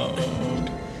 Photon mode.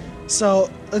 So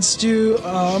let's do.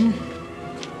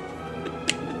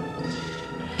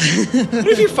 What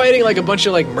if you're fighting like a bunch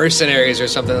of like mercenaries or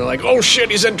something? They're like, oh shit,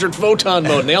 he's entered photon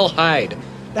mode, and they all hide.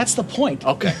 That's the point.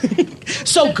 Okay.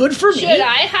 So good for me. Should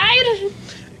I hide?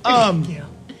 Yeah,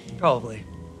 probably.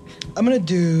 I'm gonna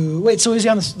do. Wait, so is he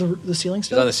on the ceiling He's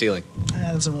still? on the ceiling.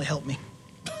 That doesn't really help me.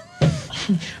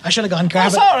 I should have gone Oh,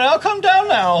 graviton. sorry, I'll come down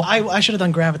now. I should have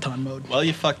done graviton mode. Well,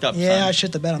 you fucked up, Yeah, I son.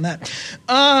 shit the bed on that.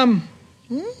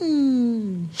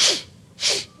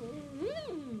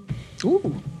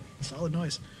 Ooh, solid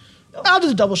noise. I'll do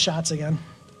the double shots again.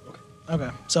 Okay,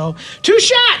 so 2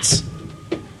 shots.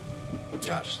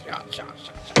 Josh.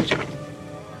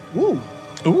 Ooh,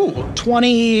 Ooh.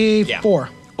 24.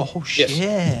 Oh, Yes.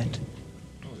 shit.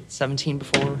 17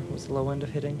 before was the low end of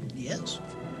hitting. Yes.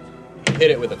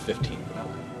 Hit it with a 15.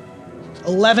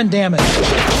 11 damage.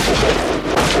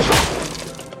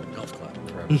 Health clap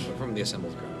from the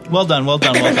assembled group. Well done, well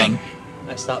done, well done.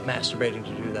 I stopped masturbating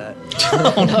to do that.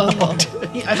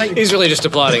 I thought you He's really just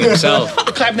applauding himself.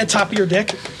 were clapping the top of your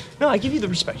dick. No, I give you the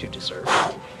respect you deserve.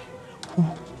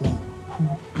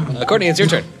 Courtney, it's your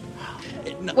turn.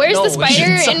 Where's No, the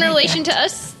spider it's in relation to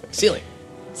us? Ceiling.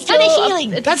 Still the up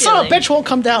ceiling. at the That son of a ceiling. bitch won't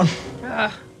come down.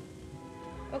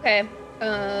 Okay.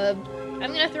 I'm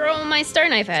gonna throw my star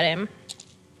knife at him.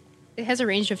 It has a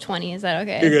range of 20. Is that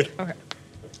okay? You're good. Okay.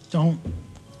 Don't.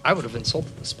 I would have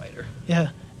insulted the spider. Yeah.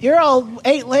 You're all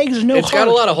 8 legs and no It's got heart.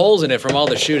 a lot of holes in it from all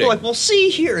the shooting. Like, we'll see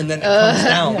here, and then it comes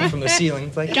down from the ceiling.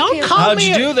 It's like, Don't call How'd me.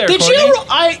 you do there, Did Courtney? you?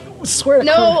 I swear to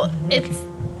No, Courtney.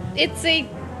 it's a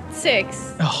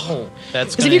 6. Oh.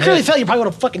 That's Because if gonna you clearly hit. felt, you probably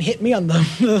would have fucking hit me on the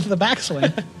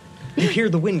backswing. you hear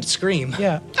the wind scream.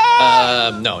 Yeah.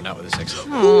 No, not with a 6.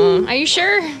 Are you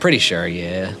sure? Pretty sure,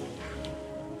 yeah.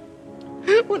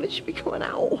 When it should be going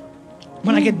out.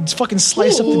 When I get fucking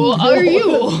sliced Who up. are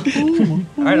you? All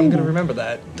right, I'm gonna remember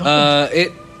that.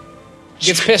 It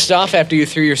gets pissed off after you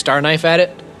threw your star knife at it,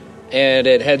 and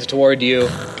it heads toward you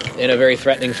in a very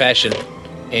threatening fashion,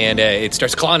 and it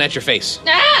starts clawing at your face.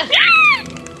 Ah!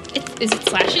 Is it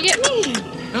slashing at me?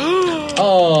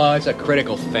 Oh, it's a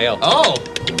critical fail. Oh,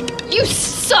 You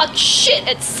suck shit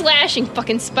at slashing,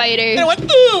 fucking spider.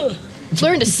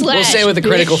 Learn to slash. We'll say with a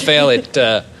critical bitch.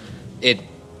 fail,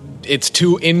 it's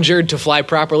too injured to fly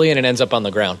properly, and it ends up on the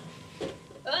ground.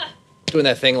 Doing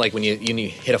that thing like when you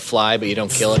hit a fly but you don't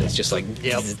kill it. It's just like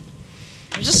yep.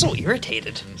 I'm just so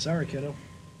irritated. Sorry, kiddo.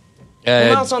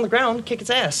 While it's on the ground, kick its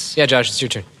ass. Yeah, Josh, it's your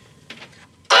turn.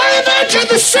 I have entered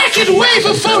the second wave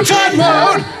of photon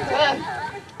mode.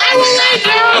 I will lay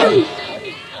down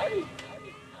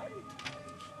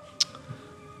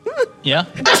Yeah.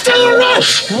 after the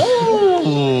rush.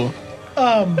 Ooh.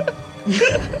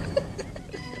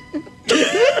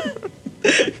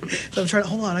 So I'm trying to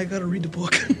hold on. I gotta read the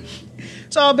book.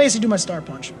 So I'll basically do my star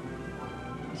punch.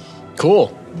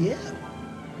 Cool. Yeah.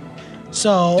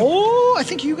 So I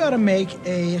think you gotta make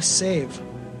a save.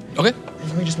 Okay.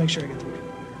 Let me just make sure I get the.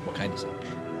 What kind of save?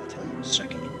 I'll tell you in a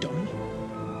second, you dummy.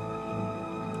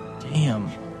 Damn.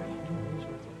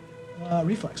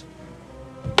 Reflex. –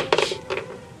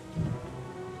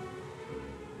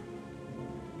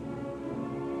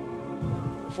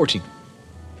 14.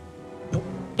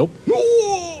 Nope.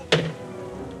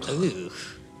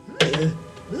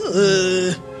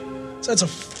 So that's a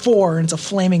 4, and it's a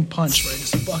flaming punch, right?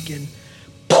 Just fucking.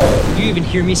 You even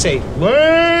hear me say,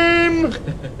 lame!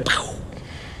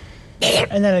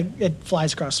 And then it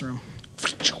flies across the room.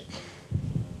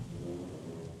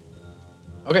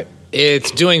 Okay.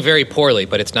 It's doing very poorly,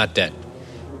 but it's not dead.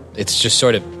 It's just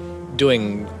sort of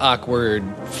doing awkward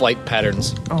flight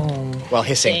patterns while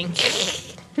hissing.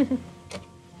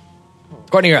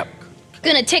 Courtney, you're up.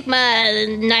 Gonna take my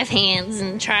knife hands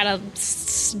and try to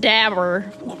stab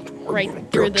her right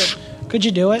through the Could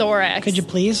you do it? thorax. Could you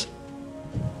please?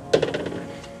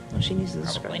 Oh, she needs to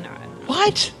Probably describe. not.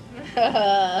 What?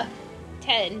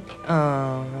 10.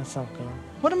 Oh, that's not good.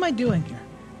 What am I doing here?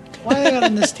 Why am I not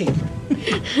on this team?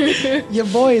 Your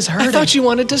boy is hurting. I thought you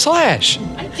wanted to slash.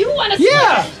 I do want to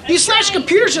Yeah! You slash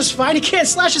computers just fine. You can't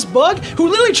slash this bug who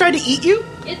literally tried to eat you?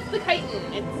 It's the chitin.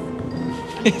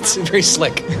 It's very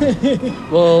slick.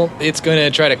 Well, it's going to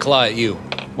try to claw at you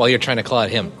while you're trying to claw at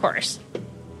him. Of course.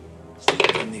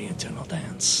 In the eternal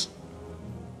dance.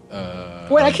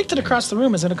 Wait, I kicked it across the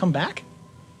room. Is it going to come back?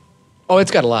 Oh, it's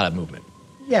got a lot of movement.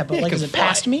 Yeah, but Yeah, it like, can is it fly.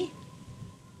 past me?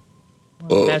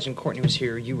 Well, imagine Courtney was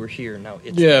here, you were here, now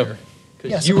it's Yeah. there.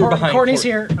 Because Yeah, so you were behind Courtney's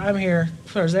Courtney. here. I'm here.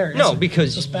 Claire's there. No, It's-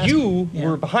 because it's past you me. Yeah.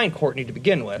 were behind Courtney to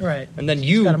begin with. Right. And then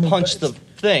you gotta move punched the back.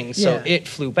 thing, so Yeah. it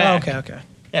flew back. Oh, okay.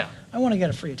 Yeah. I want to get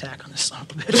a free attack on this son of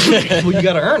a bitch. Well, you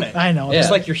gotta earn it. I know. Yeah. It's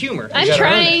like your humor. You I'm gotta earn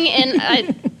it. trying, and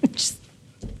I just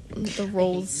the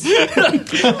rolls. I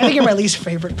think you're my least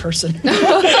favorite person.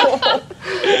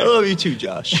 I love you too,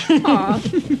 Josh.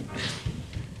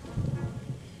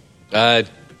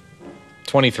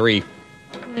 23.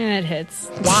 It hits.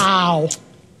 Wow.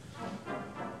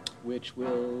 Which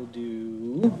will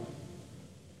do...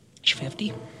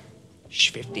 50.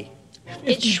 50.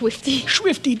 It's swifty.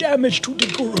 50 damage to the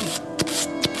guru.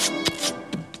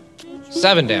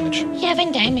 7 damage.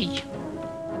 7 damage.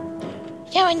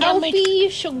 7 damage. Alfie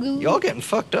Shogu. Y'all getting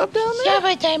fucked up down there?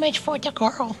 7 damage for the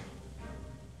girl.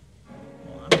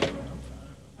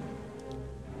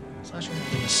 Slash will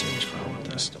be a serious problem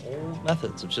with this. Old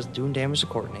methods of just doing damage to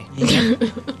Courtney.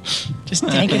 Just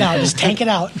tank it out. Just tank it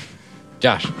out.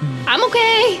 Josh. I'm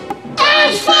okay.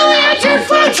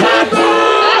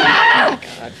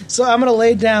 So I'm gonna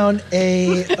lay down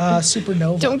a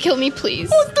supernova. Don't kill me, please.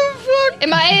 What the fuck?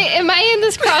 Am I in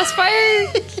this crossfire?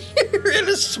 You're in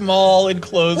a small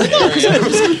enclosed area. Took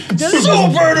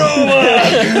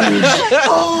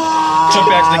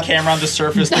back to the camera on the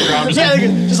surface. The ground just like,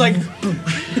 Just like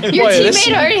Your Boy, teammate this-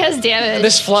 already has damage.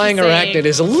 This flying Just saying. arachnid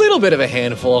is a little bit of a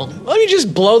handful. Why don't you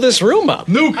just blow this room up?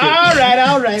 all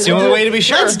right. It's the only way to be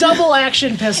sure. Let's double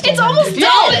action pistol. It's then. almost No,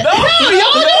 done.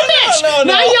 y'all gonna bitch. no.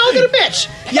 Now y'all gonna bitch.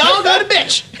 Y'all gonna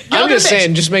bitch. Y'all I'm gonna just bitch.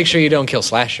 saying, just make sure you don't kill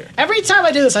Slasher. Every time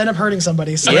I do this, I end up hurting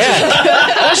somebody. So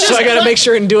Yeah. So I gotta make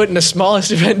sure and do it in the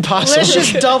smallest event possible. let's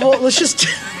just double. Let's just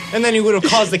And then you would have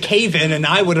caused the cave in, and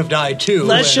I would have died too.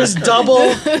 let's just double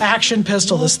action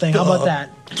pistol this thing. How about that?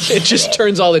 It just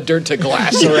turns all the dirt to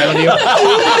glass around you.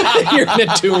 You're in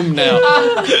a tomb now.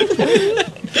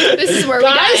 This is where we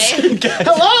Guys, die.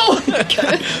 hello.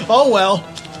 Oh well.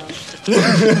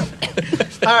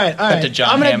 all right. to John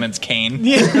I'm gonna, Hammond's cane.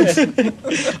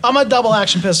 I'm gonna double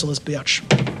action pistol this bitch.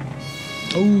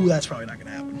 Oh, that's probably not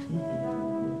gonna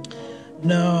happen.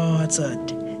 No, that's a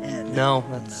 10. No,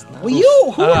 that's not. Well,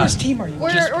 you, whose team are you? We're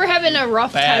having a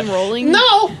rough bad. time rolling.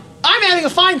 No, I'm having a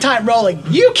fine time rolling.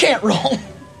 You can't roll.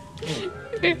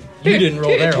 You didn't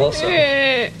roll there also. No,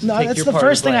 Take that's your the part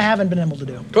first of thing I blame. haven't been able to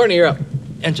do. Courtney, you're up.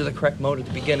 Enter the correct mode at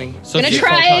the beginning. So Gonna if you-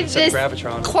 try Photon set this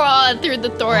Gravitron. claw through the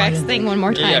thorax didn't thing one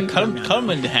more Yeah, time. cut him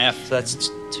in half. So that's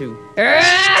 2.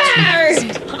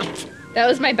 That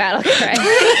was my battle cry.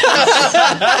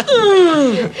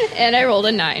 And I rolled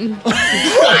a 9.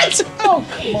 What? Oh,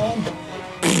 come on.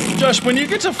 Josh, when you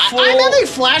get to full... I'm having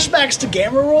flashbacks to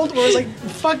Gamer World where it's like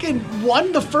fucking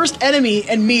the first enemy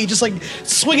and me just like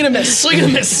swing and a miss, swing and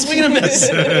a miss, swing and a miss.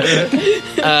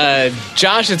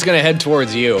 Josh, it's going to head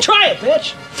towards you. Try it,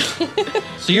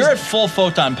 bitch. So you're at full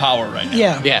photon power right now.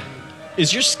 Yeah. Yeah.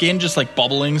 Is your skin just like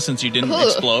bubbling since you didn't Ugh.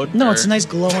 explode? No, or- it's a nice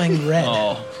glowing red.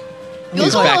 Oh. You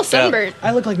look a little backed up. sunburned.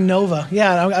 I look like Nova.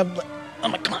 Yeah,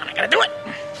 I'm like, come on, I gotta do it.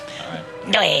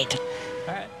 Do it.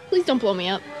 Please don't blow me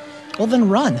up. Well, then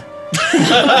run.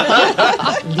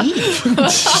 I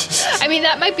mean,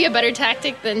 that might be a better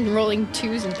tactic than rolling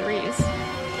 2s and 3s.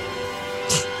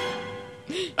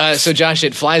 So, Josh,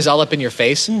 it flies all up in your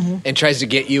face and tries to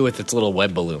get you with its little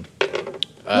web balloon.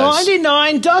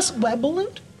 99 dust web balloon.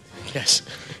 Yes.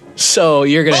 So,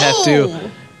 you're going to have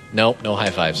to... Nope, no high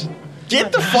fives.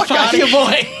 Get the fuck out of here,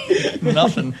 boy!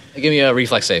 Nothing. Give me a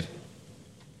reflex save.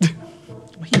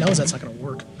 He knows that's not gonna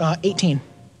work. 18.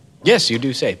 Yes, you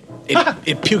do save.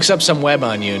 It pukes up some web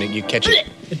on you and you catch it.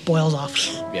 It boils off.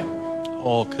 Yeah.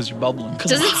 Oh, because you're bubbling.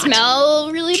 Does it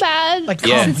smell really bad? Like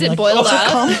Yeah. cum. Since it Like, boiled oh,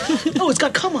 up? cum? Oh, it's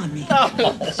got cum on me.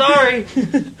 Sorry.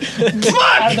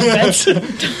 Out of the vents.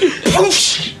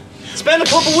 It's been a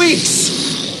couple weeks.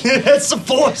 It's the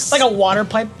force. Like a water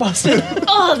pipe busted.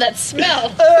 Oh, that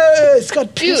smell. It's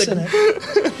got piss Dude. in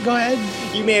it. Go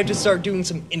ahead. You may have to start doing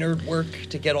some inner work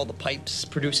to get all the pipes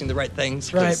producing the right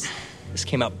things. 'cause Right. This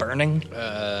came out burning.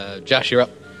 Josh, you're up.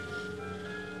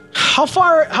 How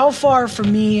far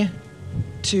from me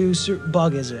to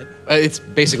Bug is it? It's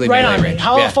basically Right melee on me. range.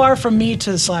 How Yeah. far from me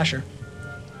to Slasher?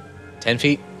 10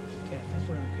 feet? Okay, that's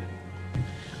where I'm good.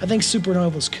 I think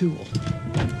Supernova's cool.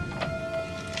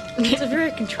 It's a very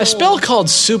controlled. A spell called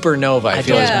Supernova, I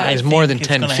feel, Yeah. is more than It's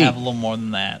 10 gonna feet. have a little more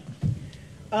than that.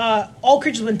 All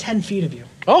creatures within 10 feet of you,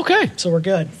 Okay. so we're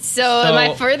good. So, am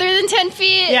I further than 10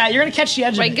 feet? Yeah, you're gonna catch the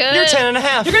edge Am I of it. good? You're 10 and a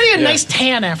half. You're gonna get a nice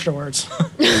tan afterwards.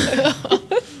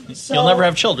 You'll never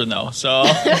have children, though, so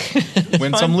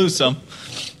win some, lose some.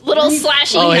 Little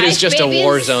slashing Oh, it knife is just babies. a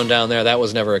war zone down there. That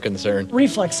was never a concern.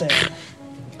 Reflex save.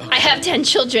 I have 10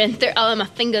 children. They're all on my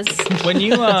fingers. When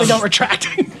you They don't retract.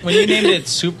 when you named it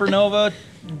Supernova,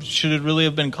 should it really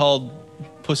have been called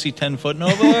Pussy 10-foot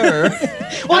Nova? Or?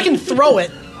 Well, I can throw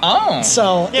it, Oh.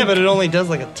 so Yeah, but it only does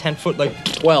like a 10-foot, like...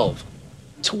 12.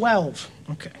 12.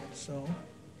 Okay, so.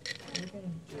 Okay.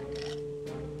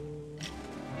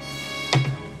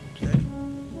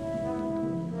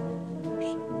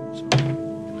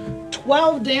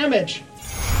 12 damage.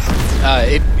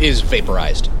 It is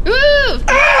vaporized. Ooh!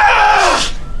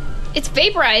 It's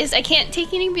vaporized. I can't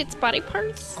take any of its body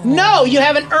parts. No, you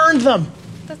haven't earned them.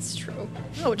 That's true.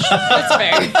 Ouch. That's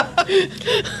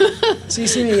fair. So you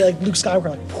see me like Luke Skywalker,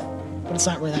 like, but it's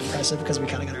not really that impressive because we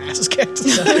kind of got our asses kicked.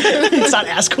 So it's not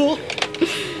as cool.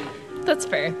 That's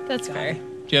fair. That's fair. Do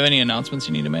you have any announcements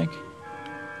you need to make?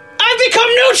 I've become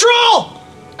neutral.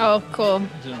 Oh, cool.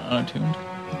 Is it unattuned?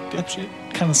 Dipshit.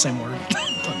 Kind of the same word.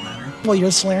 Doesn't matter. Well,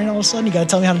 you're Solarian all of a sudden. You got to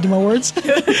tell me how to do my words. You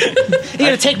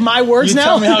got to take my words You now.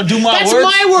 tell me how to do my That's words?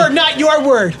 my word, not your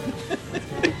word.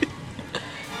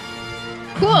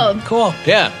 Cool. Cool.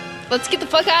 Yeah. Let's get the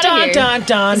fuck out of Dun, here. dun,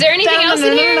 dun. Is there anything Dun, else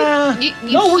dun, in dun, here? dun, dun.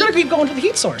 You No, we're heat- going to keep going to the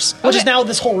heat source, which is Okay. now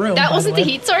this whole room. That by wasn't the the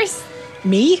way. heat source?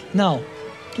 Me? No.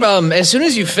 As soon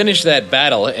as you finish that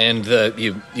battle and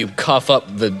you cough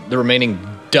up the remaining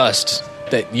dust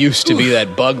that used to be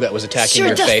that bug that was attacking Sure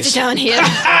your dusty face. down here.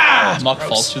 Muck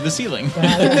falls through the ceiling.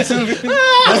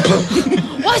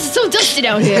 Why is it so dusty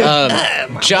down here?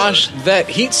 Josh, that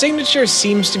heat signature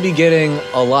seems to be getting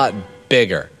a lot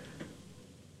bigger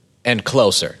and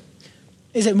closer.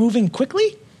 Is it moving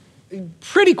quickly?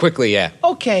 Pretty quickly, yeah.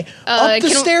 Okay. Up the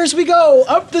can- stairs we go.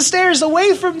 Up the stairs,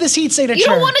 away from this heat signature. You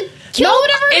don't want to kill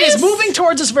whatever It it is is? moving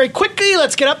towards us very quickly.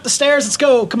 Let's get up the stairs. Let's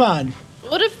go. Come on.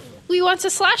 What if we want to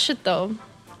slash it, though?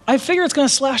 I figure it's going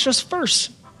to slash us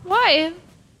first. Why?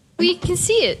 We can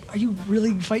see it. Are you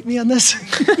really fighting me on this?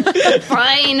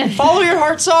 Fine. Follow your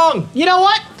heart song. You know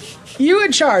what? You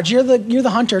in charge. You're the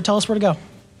hunter. Tell us where to go.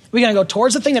 We gonna go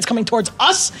towards the thing that's coming towards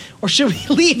us, or should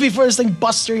we leave before this thing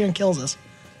busts through here and kills us?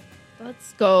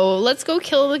 Let's go. Let's go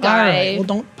kill the guy. All right. Well,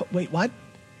 don't wait. What?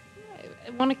 I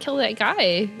want to kill that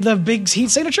guy. The big heat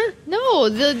signature? No,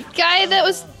 the guy that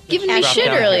was giving me Drop shit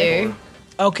down earlier.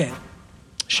 Okay.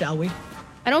 Shall we?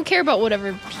 I don't care about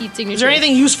whatever heat signature. Is there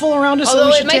anything useful around us? that Although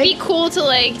we it should might take? be cool to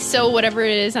like sew whatever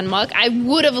it is on Muck. I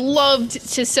would have loved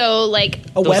to sew like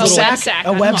A web little- sack. A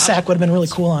on web Muck. sack would have been really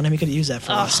cool on him. He could have used that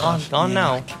for us. Gone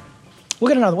now. We'll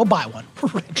get another. We'll buy one. We're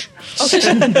rich.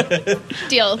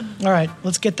 Deal. All right.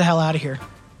 Let's get the hell out of here.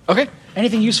 Okay.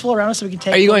 Anything useful around us that we can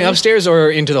take? Are you going away? upstairs or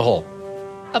into the hole?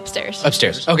 Upstairs.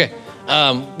 Upstairs. Okay.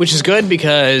 Which is good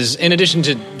because in addition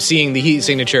to seeing the heat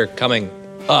signature coming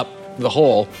up, the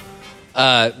hole,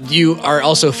 you are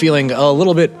also feeling a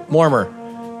little bit warmer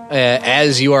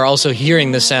as you are also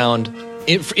hearing the sound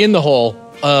in the hole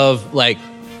of like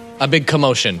a big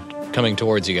commotion coming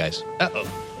towards you guys.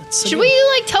 Should we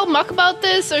like tell Muck about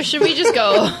this, or should we just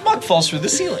go? Muck falls through the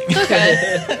ceiling.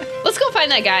 Okay, let's go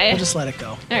find that guy. We'll just let it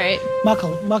go. All right.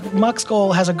 Muck's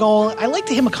goal has a goal. I like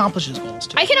to him accomplish his goals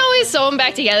too. I can always sew him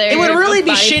back together. It would really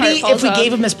be Body part shitty falls if we off.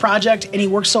 gave him this project and he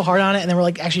worked so hard on it, and then we're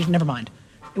like, actually, never mind.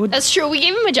 It would. That's true. We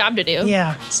gave him a job to do.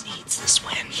 Yeah. Needs this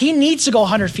win. He needs to go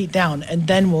 100 feet down, and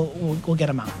then we'll get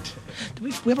him out. Do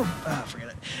we ever forget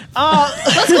it?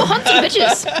 Let's go hunt some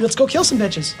bitches. Let's go kill some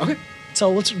bitches. Okay. So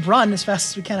let's run as fast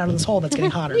as we can out of this hole that's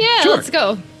getting hotter. Yeah, let's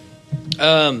go.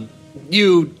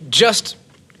 You just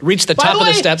reached the By top the way,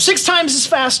 of the steps. 6 times as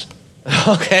fast.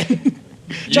 Okay.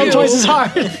 Jump twice as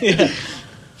hard.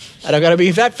 I don't gotta be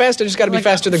that fast. I just gotta be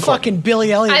faster than Court. fucking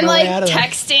Billy Elliot. I'm on the way like out of there.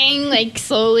 texting, like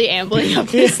slowly ambling up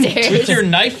the stairs. With your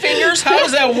knife fingers? How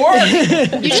does that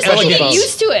work? You just have to elegant get phones.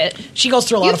 used to it. She goes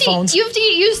through a lot You of have, to, phones. you have to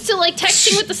get used to like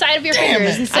texting with the side of your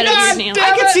fingers instead of your nails.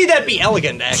 I can see that be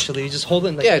elegant, actually. Just hold it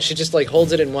in the... Yeah, she just like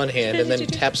holds it in one hand and then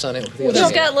taps on it with the other She's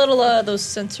hand. got little those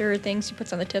sensor things she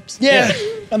puts on the tips. Yeah,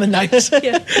 on the knives.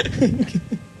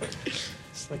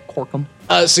 It's like Corkum.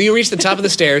 So you reach the top of the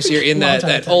stairs. You're in Long that, time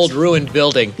that text. old ruined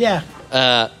building. Yeah.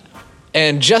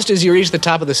 And just as you reach the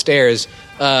top of the stairs,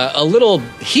 a little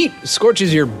heat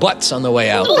scorches your butts on the way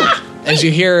out. As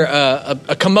you hear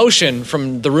a commotion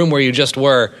from the room where you just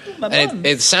were. And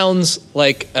it sounds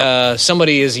like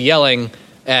somebody is yelling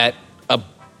at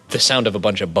the sound of a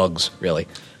bunch of bugs, really.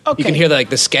 Okay. You can hear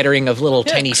the scattering of little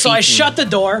tiny feet. So I and- shut the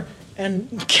door,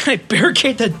 and can I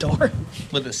barricade the door?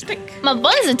 With a stick. My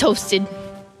buns are toasted.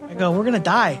 I go, we're gonna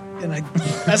die. And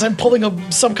as I'm pulling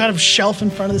some kind of shelf in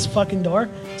front of this fucking door,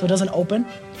 so it doesn't open.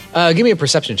 Give me a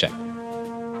perception check.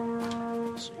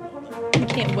 You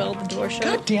can't weld the door shut.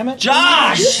 God damn it.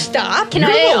 Josh! Stop. Can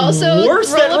I also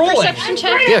worst roll at a rolling. perception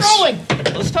check? Yes. Rolling.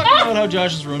 Let's talk about how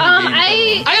Josh has ruined the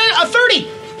game. I A 30.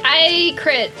 I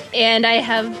crit and I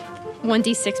have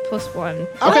 1d6 plus 1.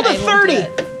 I rolled a I won't 30. do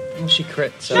it. She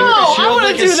crit, so... No, I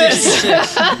want to do this.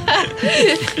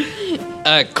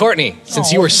 Courtney,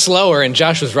 since you were slower and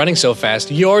Josh was running so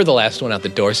fast, you're the last one out the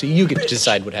door, so you get to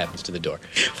decide what happens to the door.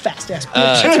 Fast ass.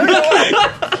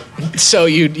 So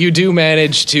you do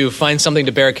manage to find something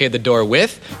to barricade the door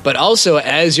with, but also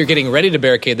as you're getting ready to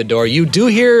barricade the door, you do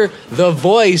hear the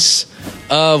voice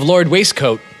of Lord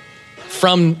Waistcoat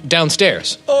from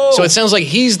downstairs. Oh. So it sounds like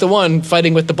he's the one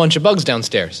fighting with the bunch of bugs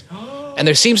downstairs. And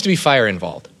there seems to be fire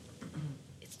involved.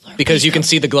 Because you can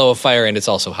see the glow of fire and it's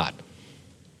also hot.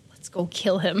 Let's go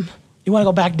kill him. You want to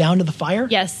go back down to the fire?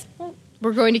 Yes.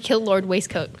 We're going to kill Lord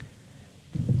Waistcoat.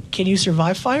 Can you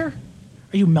survive fire?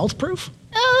 Are you melt proof?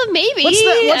 Maybe. What's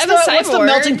I'm a the cyborg.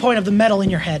 melting point of the metal in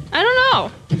your head? I don't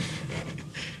know.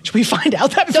 Should we find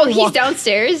out that before So we he's walk?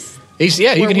 downstairs. You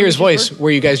Where can hear his we voice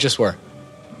where you guys just were.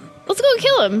 Let's go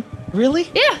kill him. Really?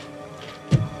 Yeah,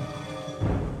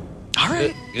 All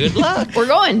right. Good luck. we're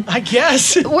going. I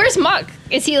guess. Where's Muck?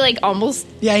 Is he like almost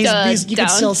Yeah, he's you down?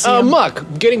 can still see him. Muck,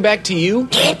 getting back to you.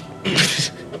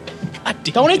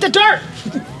 Don't eat the dirt.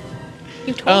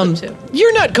 You told him to.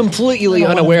 You're not completely I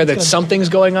don't unaware wanna- that good. something's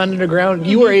going on underground.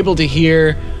 You were able to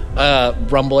hear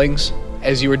rumblings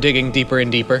as you were digging deeper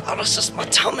and deeper. Oh, it's just my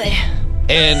tummy.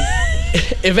 And Oh,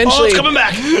 eventually, it's coming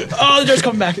back. Oh, the dirt's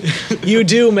coming back. you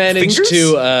do manage Fingers?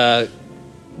 to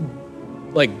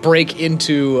break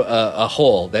into a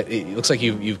hole that it looks like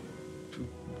you've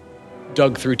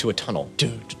dug through to a tunnel.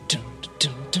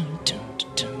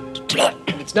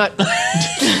 It's not.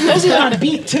 Those are on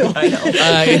beat too.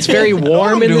 It's very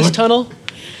warm in this tunnel,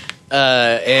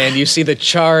 and you see the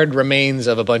charred remains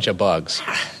of a bunch of bugs.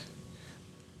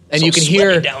 And So you can sweaty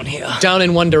hear down here. down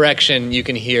in one direction. You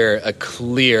can hear a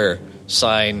clear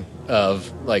sign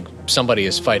of like somebody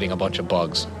is fighting a bunch of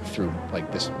bugs through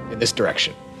like this in this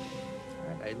direction.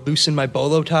 I loosen my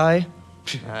bolo tie.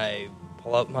 I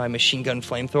pull out my machine gun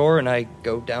flamethrower, and I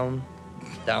go down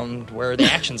where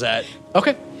the action's at.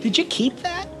 Okay. Did you keep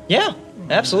that? Yeah,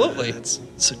 absolutely. It's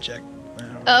subject.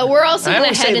 We're also I going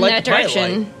always to say head in light that the pilot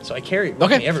direction. light, so I carry it with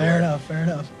Okay. me everywhere. Fair enough. Fair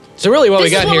enough. So really, what we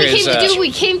This got is what here we is came to do.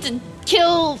 We came to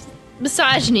kill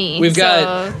misogyny. we've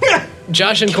so- got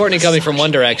Josh and Courtney coming from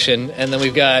one direction, and then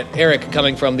we've got Eric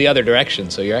coming from the other direction.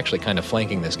 So you're actually kind of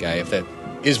flanking this guy. If that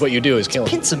is what you do, is kill him.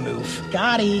 Pincer move.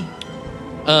 Gotti.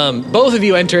 Both of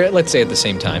you enter, let's say at the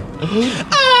same time.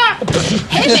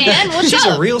 Hey man, what's She's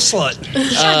up? a real slut.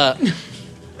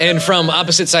 And from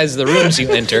opposite sides of the rooms you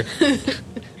enter.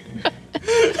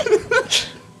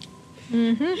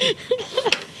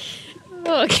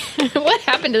 Okay. What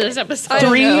happened to this episode?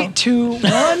 3, 2, 1.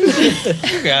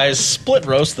 You guys split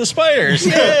roast the spiders.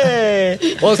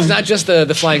 Yay! Well, it's not just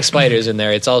the flying spiders in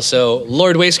there. It's also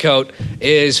Lord Waistcoat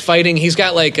is fighting. He's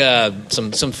got like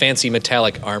some fancy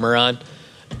metallic armor on,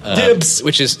 Dibs.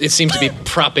 which is it seems to be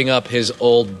propping up his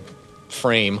old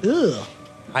frame, Ugh.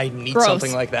 I need Gross.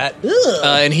 something like that.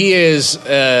 and he is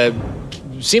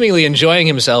seemingly enjoying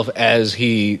himself as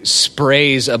he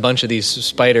sprays a bunch of these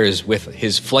spiders with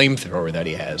his flamethrower that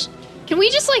he has. Can we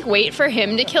just like wait for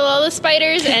him to kill all the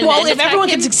spiders and Well, then if attack everyone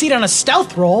him? can succeed on a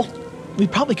stealth roll, we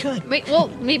probably could. Wait, well,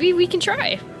 maybe we can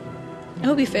try. I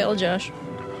hope you fail, Josh.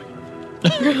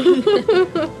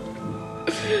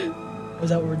 Is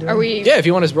that what we're doing? Are we Yeah, if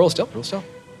you want to roll stealth, roll stealth.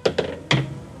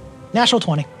 Natural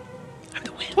 20.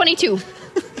 22?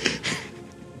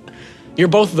 You're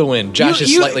both the win. Josh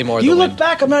is slightly more You the look win.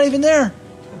 back, I'm not even there.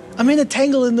 I'm in a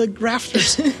tangle in the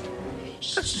rafters. Be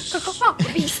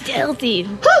stealthy.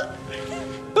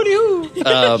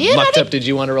 Mucked Up, did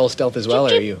you want to roll stealth as well,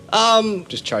 or are you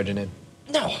just charging in?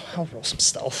 No, I'll roll some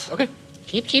stealth. Okay.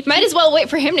 Might as well wait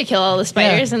for him to kill all the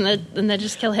spiders and then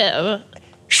just kill him.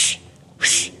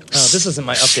 This isn't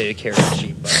my updated character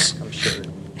sheet, but I'm sure.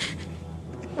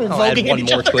 I'll add voting one at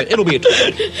each more to it. It'll be a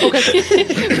 20.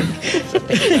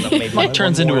 Okay. Muck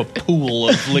turns into a pool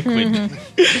of liquid.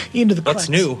 Into the What's cracks.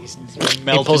 new?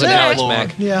 He pulls an Alex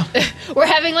Mac. Yeah. We're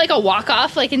having like a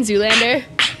walk-off like in Zoolander.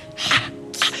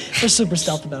 We're super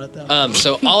stealth about it, though.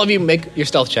 So all of you make your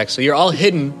stealth checks. So you're all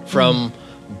hidden from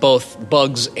both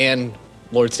Bugs and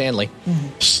Lord Stanley.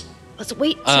 Let's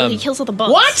wait till he kills all the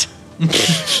bugs. What?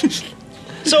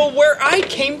 So where I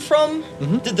came from,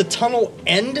 did the tunnel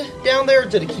end down there, or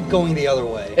did it keep going the other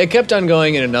way? It kept on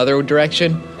going in another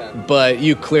direction, but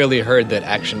you clearly heard that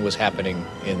action was happening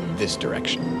in this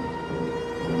direction.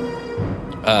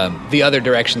 The other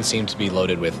direction seemed to be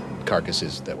loaded with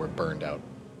carcasses that were burned out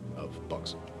of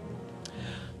bugs.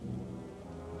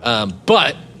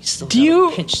 But We still Do got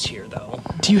you- pinched here, though?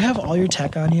 Do you have all your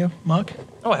tech on you, Muck?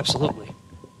 Oh, absolutely.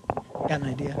 Got an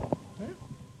idea.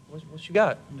 What you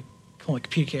got? Come on,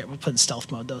 computer care. We'll put it in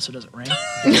stealth mode, though, so it doesn't ring. Yep,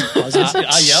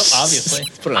 obviously.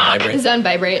 put it on vibrate. It's on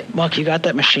vibrate. Muck, you got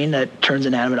that machine that turns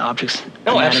inanimate objects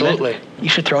Oh, inanimate? absolutely. You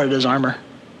should throw it at his armor.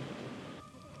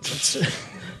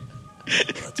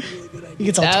 He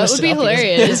gets all That twisted would be up.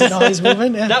 hilarious. He doesn't know how he's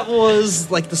moving. Yeah. That was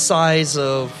like the size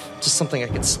of just something I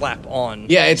could slap on.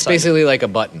 Yeah, it's inside. basically like a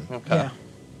button. Yeah.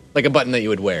 Like a button that you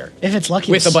would wear. If it's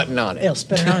lucky, With it'll a button on it. It'll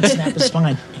spin around and snap his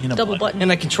spine. Double button. And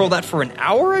I control that for an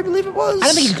hour, I believe it was? I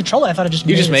don't think you can control it. I thought it just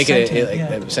You made just make it sentient.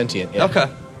 like Yeah. sentient. Yeah. Okay.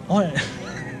 I want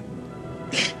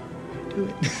it.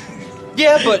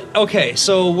 Yeah, but okay,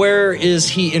 so where is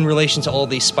he in relation to all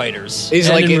these spiders? He's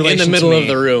And like in the relation to middle of me?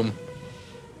 the room.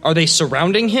 Are they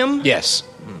surrounding him? Yes.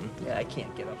 Yeah, I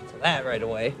can't get up to that right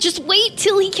away. Just wait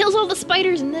till he kills all the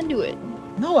spiders and then do it.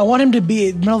 No, I want him to be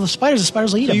in the middle of the spiders. The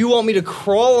spiders will eat So him. you want me to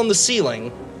crawl on the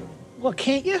ceiling? Well,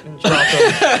 can't you? Drop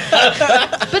him?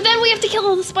 But then we have to kill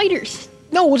all the spiders.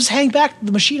 No, we'll just hang back.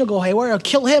 The machine will go haywire. I'll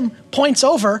kill him. Points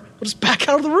over. We'll just back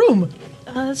out of the room.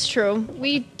 That's true.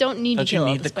 We don't need Don't to you kill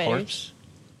all need the the spiders. corpse?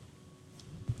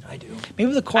 I do.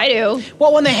 Maybe the I do.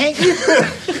 Well, when they hang,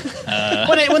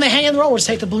 when they hang in the row, we'll just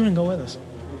take the balloon and go with us.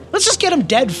 Let's just get him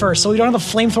dead first, so we don't have a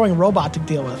flame-throwing robot to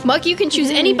deal with. Muck, you can choose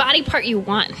any body part you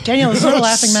want. Daniel, this is not a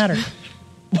laughing matter.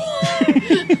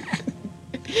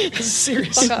 This is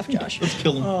serious. Fuck off, Josh. Let's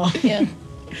kill him. Yeah.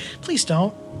 Please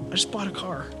don't. I just bought a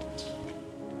car.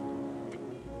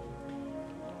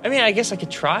 I mean, I guess I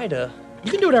could try to.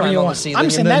 You can do whatever Climb you on the want. ceiling I'm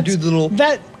and saying then that's, do the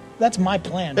little- that's my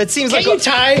plan. That seems Can't like you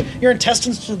tie your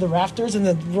intestines to the rafters and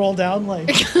then roll down like?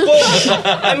 Well,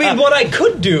 I mean, what I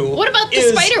could do. What about the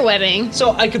is- spider webbing?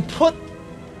 So I could put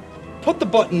the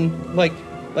button like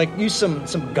use some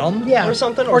gum Yeah, or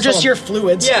something, or just some- your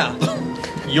fluids. yeah,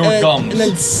 Your and, gums. and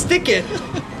then stick it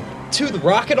to the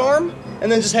rocket arm,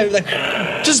 and then just have it like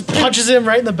just punches him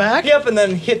right in the back. yep, and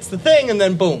then hits the thing, and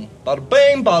then boom, bada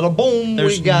bang, bada boom.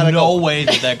 There's we gotta no go. way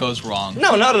that goes wrong.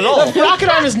 No, not at all. Rocket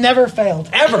arm has never failed.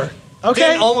 Ever. Okay.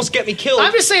 Didn't almost get me killed.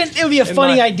 I'm just saying it would be a In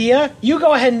funny my- idea. You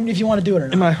go ahead and if you want to do it or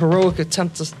in not. my heroic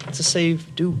attempt to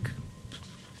save Duke.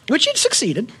 Which you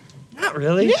succeeded. Not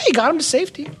really. Yeah, you got him to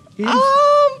safety. You didn't-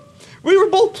 We were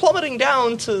both plummeting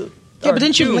down to. yeah, our but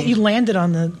didn't doom. you landed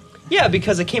on the? Yeah,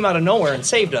 because it came out of nowhere and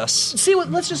saved us. See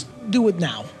what? Let's just do it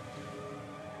now.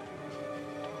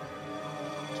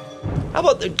 How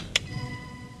about the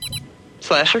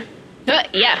Slasher,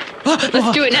 Yeah.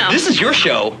 Let's do it now. this is your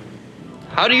show.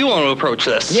 How do you want to approach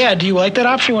this? Yeah. Do you like that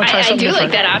option? You want to try I something do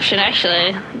like different? that option,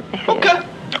 actually. okay?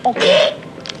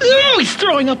 Oh, he's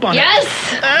throwing up on it.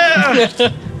 Yes!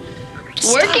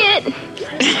 Work it!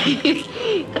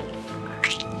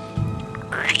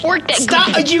 fork that.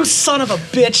 Stop, you son of a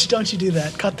bitch! Don't you do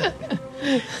that? Cut that.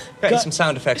 Got you some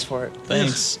sound effects for it.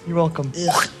 Thanks. You're welcome.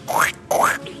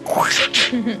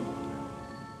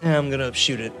 And I'm gonna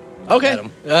shoot it. Okay. At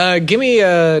him. Give me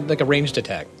like a ranged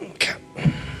attack.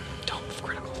 Don't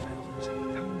critical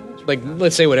fail. Like,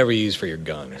 let's say whatever you use for your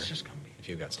gun. Or if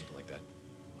you've got something like that.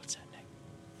 What's that, Nick?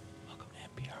 Welcome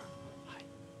to NPR. Hi.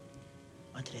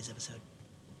 On today's episode,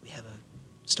 we have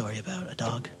a story about a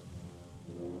dog.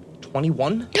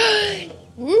 21?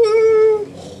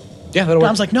 Yeah, that'll work.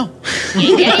 Dom's like, no.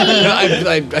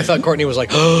 I thought Courtney was like,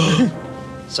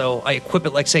 So I equip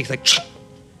it like, say, like...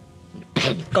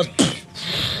 Goes.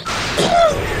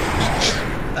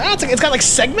 It's got like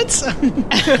segments.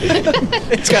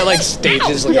 it's got like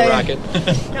stages like Yeah, a yeah. rocket.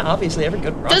 Yeah, obviously every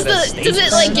good rocket has Does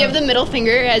it like give the middle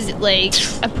finger as it like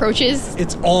approaches?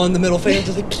 It's on the middle finger.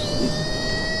 Just like...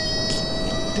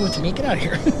 Do it to me. Get out of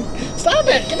here. Stop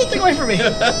it. Get this thing away from me.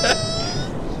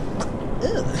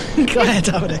 Ugh. Go ahead,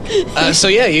 Dominic. So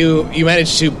yeah, you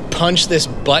managed to punch this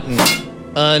button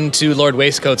onto Lord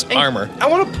Waistcoat's armor. I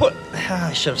want to put...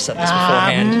 I should have said this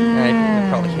beforehand. I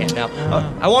probably can't now.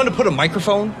 I wanted to put a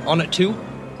microphone on it too.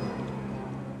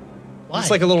 Why? It's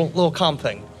like a little comm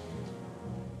thing.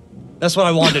 That's what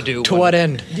I wanted to do. To what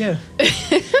end? Yeah.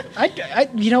 I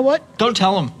you know what? Don't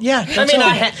tell him. Yeah. I mean,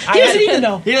 he doesn't need to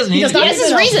know. He doesn't need does to not He has need his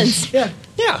to know. reasons. Yeah.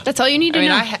 Yeah. That's all you need to I mean,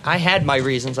 know. I had my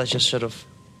reasons. I just should have...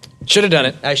 Should have done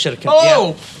it. I should have...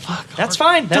 Oh, yeah. That's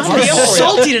fine. That's Dom's the deal for you.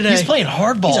 salty today. he's playing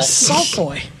hardball. He's a salt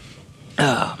boy.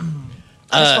 That's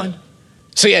fun.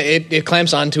 So yeah, it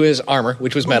clamps onto his armor,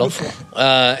 which was metal,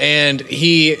 and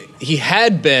he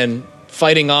had been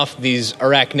fighting off these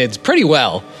arachnids pretty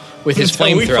well with his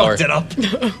Until we flamethrower. fucked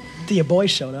it up. The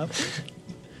boys showed up.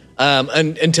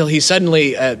 Until he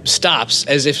suddenly stops,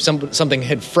 as if something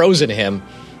had frozen him,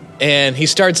 and he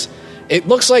starts. It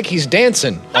looks like he's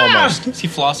dancing almost. Is he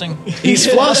flossing? He's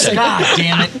flossing. God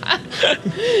damn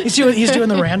it. He's doing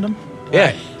the random.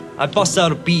 Yeah. I bust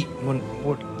out a beat when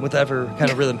whatever kind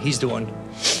of rhythm he's doing.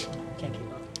 Can't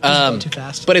keep up. He's going too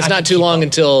fast. But it's I not can too keep long up.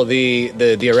 until the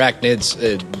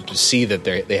arachnids see that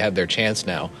they have their chance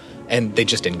now, and they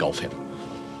just engulf him.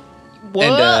 What?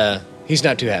 And he's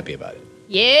not too happy about it.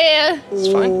 Yeah. It's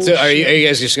fine. So are you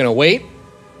guys just gonna wait?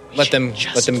 Let them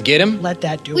get him. Let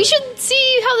that do it. We should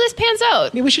see how this pans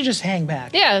out. I mean, we should just hang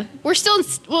back. Yeah, we're still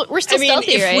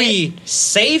stealthy, if right? we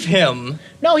save him,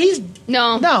 No, he's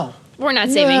No, we're not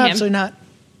saving no, him. absolutely not.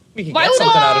 we can Why get would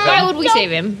something out of him. why would we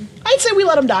save him? I'd say we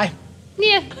let him die.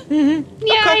 Yeah,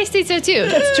 yeah, I think so too.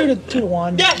 It's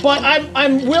 2-1. Yeah. But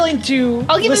I'm willing to.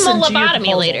 I'll give him listen a to your lobotomy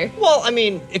proposal. later. Well, I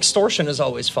mean, extortion is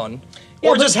always fun.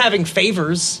 Yeah, or but- just having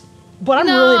favors. But I'm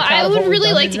No, really proud I of would what we've really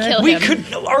done like to today. kill We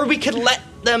him. could let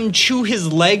them chew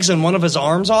his legs and one of his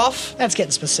arms off. That's getting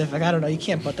specific. I don't know. You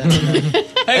can't put that in there.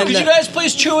 Hey, could you guys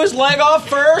please chew his leg off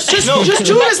first? Just two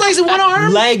of his legs in one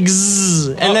arm? Legs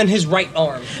and then his right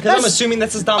arm. Because I'm That's- assuming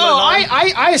that's his dominant Oh, arm.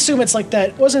 I assume it's like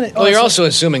that, wasn't it? Well, you're it's also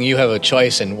assuming you have a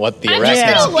choice in what the I'm just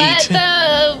arachnids gonna let eat.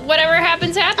 the whatever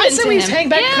happens happen. I'd say to we him. just hang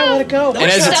back and kinda let it go.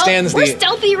 And as it stands, we're the-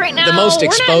 stealthy right now. The most We're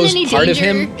not in exposed any part danger. of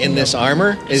him in this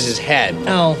armor is his head.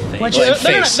 Oh, Once Like you-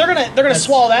 face. they're gonna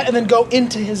swallow that and then go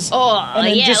into his. Oh and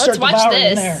then yeah, just let's start watch devouring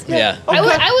in this. there. Yeah.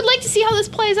 I would like to see how this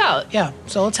plays out. Yeah.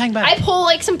 So let's hang back. I pull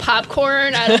like some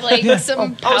popcorn out of like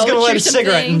some pouch I was gonna or light a something.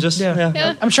 cigarette and just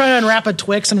Yeah. I'm trying to unwrap a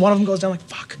Twix and one of them goes down like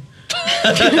fuck.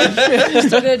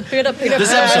 Still good. Pick it up. Pick it up.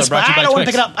 This episode brought to you I by don't want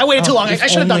to Twix. pick it up. I waited too long. I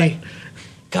should have done it.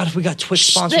 God, if we got Twitch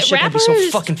The sponsorship, I'd be so wrapper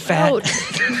is fucking fat. out.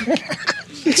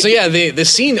 So yeah, the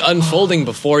scene unfolding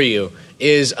before you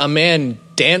is a man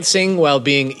dancing while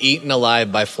being eaten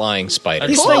alive by flying spiders.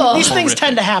 These, Cool. these things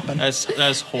tend to happen.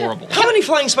 That's horrible. How many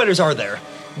flying spiders are there?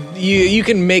 You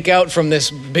can make out from this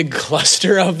big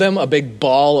cluster of them, a big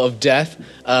ball of death,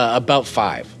 about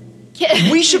 5.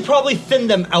 We should probably thin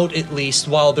them out at least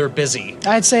while they're busy.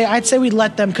 I'd say we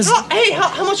let them because Hey,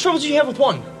 how much trouble did you have with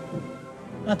one?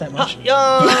 not that much.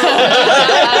 Yeah,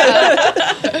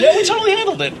 we totally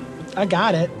handled it. I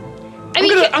got it. I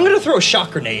mean, I'm gonna throw a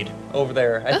shock grenade over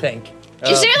there. I think.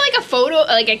 is there like a photo,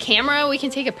 like a camera we can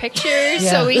take a picture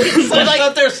so we can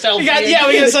Like their selfie. We got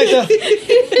it's like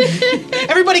the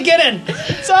everybody get in.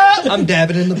 So I'm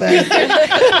dabbing in the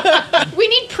back. we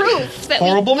need proof that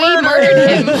Horrible we murder. murdered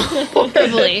him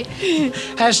horribly.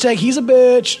 hashtag he's a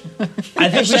bitch. I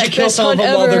think we should kill some of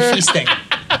them while they're feasting.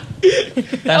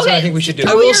 That's what I think we should do.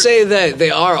 I will say that they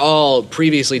are all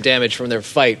previously damaged from their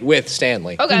fight with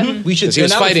Stanley. Okay. We should. Because he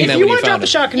was now fighting if them You when you want to drop found a him.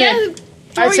 shot grenade? Yeah,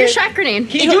 throw I'd your say- shot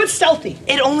grenade. You do it stealthy.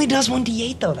 It only does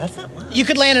 1d8 though. That's not much. You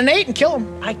could land an 8 and kill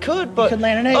him. I could, but could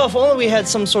land an 8. oh, if only we had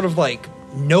some sort of like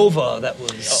nova that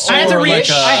was. I have to Or like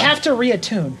a- I have to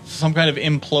reattune. Some kind of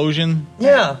implosion.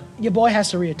 Yeah. Your boy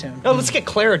has to reattune. No, let's get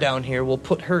Clara down here. We'll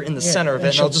put her in the center of and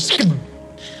it, and I'll she'll- just.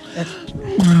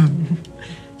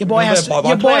 Your boy has to. Bob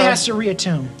Your on boy Clara. has to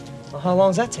reattune. How long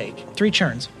does that take? 3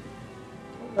 turns.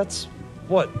 That's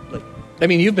what, like. I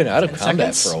mean, you've been out of 10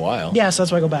 combat seconds? for a while. Yeah, so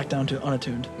that's why I go back down to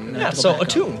unattuned. And I Yeah, have to go so back up.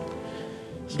 attune.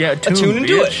 Yeah, Attune and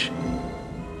do it.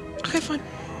 Okay, fine.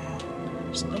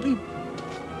 Just nobody-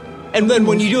 And then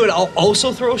when you do it, I'll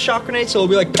also throw a shock grenade, so it'll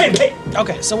be like, bang, bang.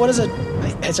 Okay, so what is it?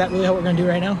 Is that really what we're gonna do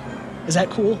right now? Is that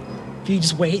cool? If you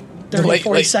just wait 30,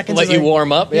 40 seconds? Let is you like-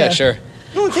 warm up? Yeah, sure.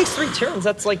 No, it takes 3 turns.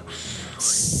 That's like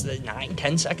 9,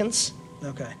 10 seconds.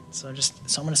 Okay, so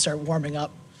I'm gonna start warming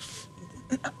up.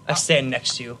 I stand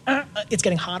next to you. It's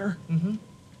getting hotter. Mm-hmm.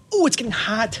 Ooh, it's getting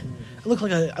hot. I look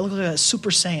like a Super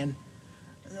Saiyan.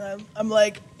 I'm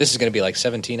like, This is going to be like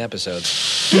 17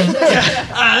 episodes.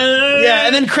 yeah,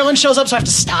 and then Krillin shows up, so I have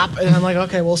to stop, and I'm like,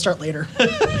 okay, we'll start later.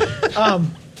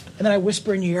 And then I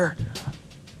whisper in your ear,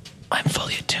 I'm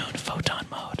fully attuned, photon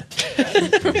mode.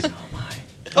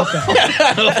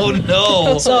 Oh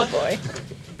no! So, Boy.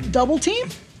 double team?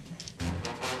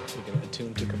 You're going to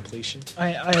attune to completion. I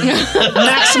have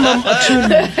maximum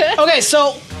attunement. Okay,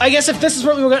 so I guess if this is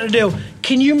what we were going to do,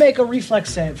 can you make a reflex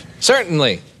save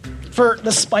Certainly. for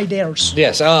the spiders?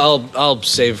 Yes, I'll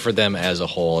save for them as a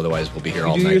whole. Otherwise, we'll be here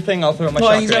all Do your night. thing. I'll throw my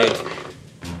Well, shock he's grenade.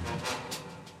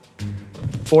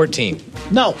 14.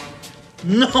 No.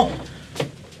 No.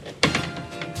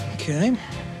 Okay.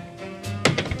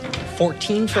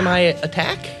 14 for my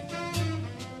attack.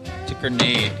 It's a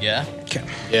grenade, yeah? Okay.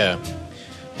 Yeah.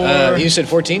 You said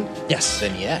 14? Yes.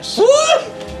 Then yes.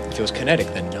 If it was kinetic,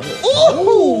 then no.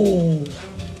 Ooh.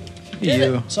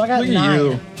 You. So I got Look at 9.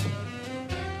 you.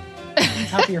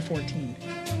 Half of your 14.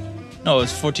 No, it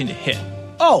was 14 to hit.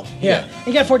 Oh, yeah. Yeah.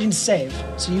 You got 14 to save,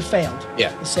 so you failed.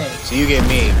 Yeah. The save. So you gave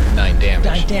me 9 damage.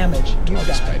 9 damage. You All the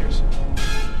got spiders.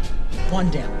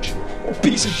 1 damage. Oh,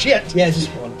 piece of shit. Yeah, just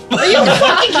one. Are you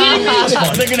fucking kidding me?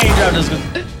 The grenade drop just goes.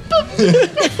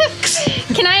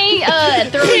 Can I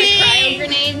throw in a cryo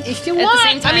grenade If you at want. the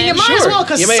same time? I mean, you might as well,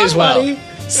 because You may as well.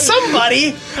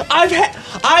 somebody. I've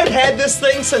had this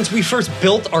thing since we first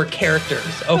built our characters.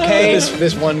 Okay.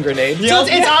 This one grenade. So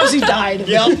it's obviously died.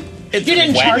 Yep. You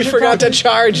didn't Whack. charge You it forgot to properly.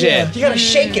 charge it. You gotta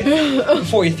shake it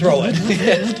before you throw it.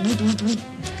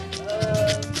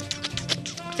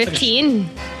 15.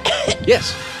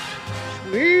 Yes.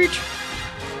 Weird.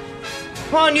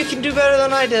 Come on, you can do better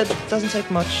than I did. Doesn't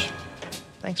take much.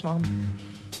 Thanks, Mom.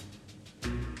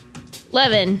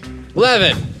 11.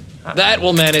 11. That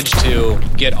will manage to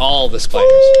get all the spiders.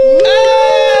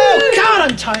 Oh, God,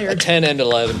 I'm tired. 10 and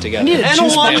 11 together. need a And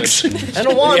juice a 1. damage. And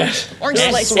a 1. Yes. Orange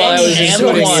slice. That's why I was And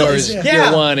including one. yours. Yeah.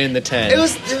 Your 1 in the 10. It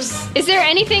was. Is there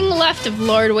anything left of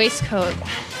Lord Waistcoat?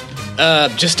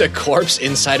 Just a corpse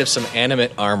inside of some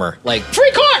animate armor. Like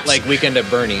Free corpse! Like Weekend at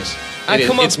Bernie's.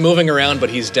 It's moving around, but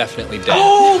he's definitely dead.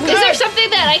 Oh, Is there something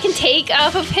that I can take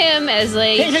off of him as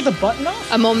Can't you like take the button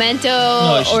off? a memento,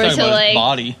 No, she's or talking to about his like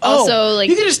body. also Oh, like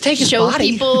you can just take his show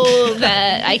body. people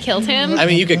that I killed him? I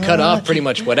mean, you could cut off pretty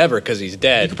much whatever because he's You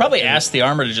dead. could probably ask the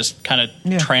armor to just kind of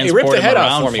Yeah. transport Hey, rip the him head off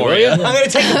around for me, will you. ya? I'm gonna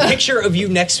take a picture of you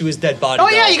next to his dead body. Oh,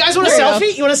 yeah, you guys want a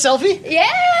selfie? You want a selfie? Yeah.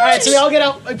 All right, so we all get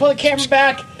out. I pull the camera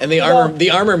back. And the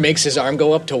armor makes his arm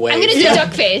go up to wave. I'm gonna do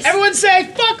duck face. Everyone say,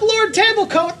 fuck Lord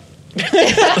Tablecoat.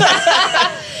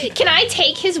 Can I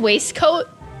take his waistcoat?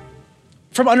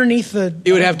 From underneath the...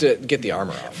 You would have to get the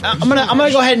armor off. I'm gonna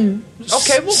go ahead and...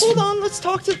 Okay, well, hold on. Let's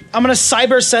talk to. I'm gonna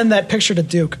cyber send that picture to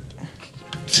Duke.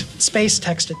 Space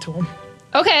text it to him.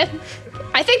 Okay.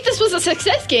 I think this was a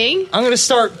success, gang. I'm gonna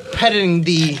start petting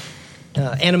the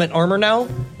animate armor now,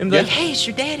 and be like, Yeah. "Hey, it's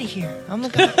your daddy here." I'm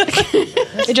like, "I'm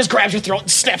It just grabs your throat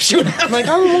and snaps you. like,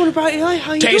 I remember about you.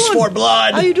 How you Taste doing? for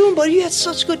blood. How you doing, buddy? You had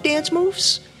such good dance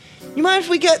moves. You mind if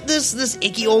we get this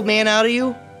icky old man out of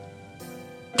you?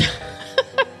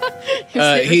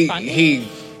 He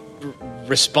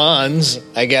responds,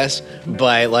 I guess,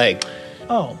 by like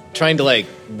Oh. trying to like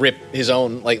rip his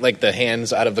own like the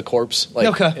hands out of the corpse, like,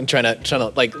 Okay. and trying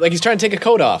to like he's trying to take a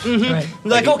coat off. Right.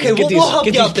 Like, Like, okay, get we'll help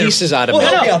get you these out there. pieces out of We'll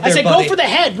him. help you out I there, said buddy. go for the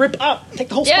head, rip up, take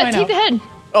the whole Yeah, spine take out. the head.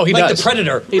 Oh, he Like does. the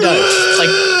Predator. He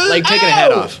does. Like taking a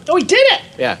head off. Oh, he did it.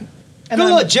 Yeah. And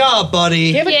Good then job,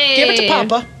 buddy. give it to Yay.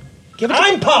 Papa. Give it to,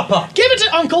 I'm Papa. give it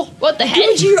to Uncle. What the head? Give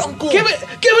it to your uncle. Give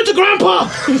it to Grandpa.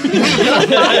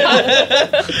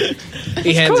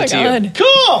 He hands it to you.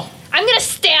 Cool. I'm gonna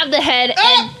stab the head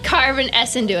and carve an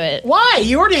S into it. Why?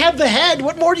 You already have the head.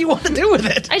 What more do you want to do with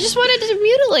it? I just wanted to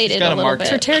mutilate it got a a little mark bit.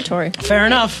 for Territory. Fair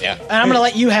enough. Yeah. And I'm gonna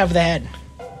let you have the head.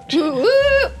 Woo,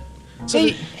 woo.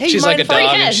 Hey, She's like a mind if I-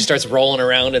 dog, Yes. and she starts rolling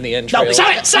around in the No, entrails.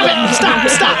 stop it! Stop it!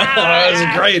 Stop! That was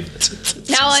great.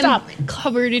 Now Stop. I'm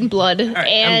covered in blood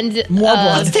and More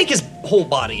blood. Let's take his whole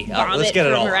body out. vomit Let's get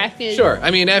it from all. arachnid. Sure.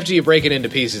 I mean, after you break it into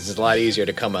pieces, it's a lot easier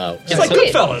to come out. It's like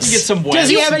Sweet. Goodfellas. Get some Does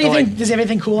he wet. have anything? Does he have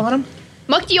anything cool on him?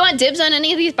 Muck, do you want dibs on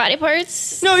any of these body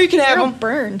parts? No, you can have They're all them.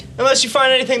 burned. Unless you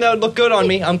find anything that would look good on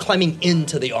me, I'm climbing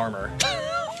into the armor.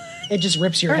 It just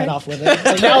rips your head off with it. It's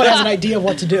like now it has an idea of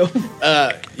what to do.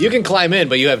 You can climb in,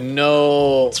 but you have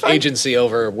no fine. agency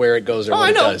over where it goes or Oh, what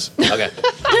I it know. does. Okay.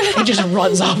 He just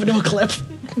runs off into a cliff.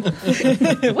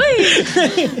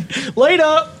 Wait!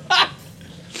 Later!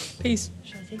 Peace.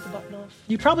 Should I take the button off?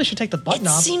 You probably should take the button It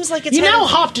off. seems like it's You now heading-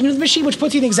 hopped into the machine, which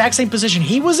puts you in the exact same position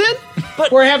he was in,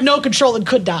 But- where I have no control and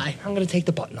could die. I'm gonna take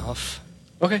the button off.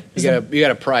 Okay. You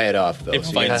gotta pry it off though. It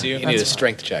so fights you. You need a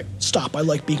strength check. Stop! I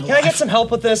like being Can alive. I get some help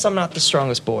with this? I'm not the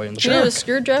strongest boy in the Do you have show. a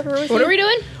screwdriver with What you? are we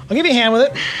doing? I'll give you a hand with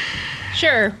it.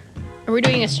 Sure. Are we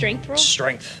doing a strength roll?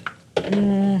 Strength.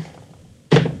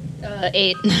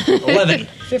 8. 11.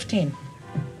 15.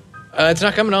 It's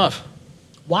not coming off.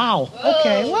 Wow.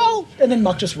 Okay. Well, and then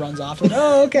Muck just runs off.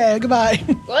 Oh, okay. Goodbye.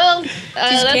 Well, that's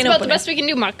can't about open the it. best we can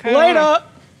do, Muck. I don't know. Later.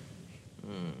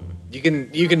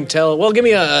 You can tell. Well, give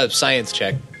me a science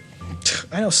check.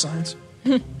 I know science.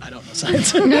 I don't know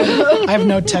science. I have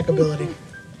no tech ability.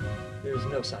 There's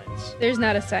no science. There's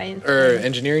not a science. Or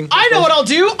engineering. I know what I'll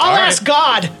do. I'll right. ask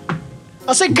God.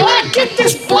 I'll say, God, get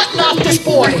this button off this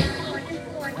boy.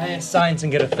 I asked science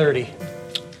and get a 30.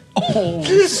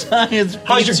 Science.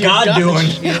 How's your beats God doing?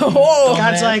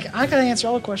 God's like, I gotta answer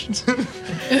all the questions.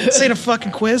 This ain't a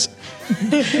fucking quiz.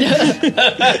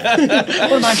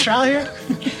 What am I, trial here?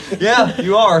 Yeah,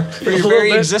 you are. For your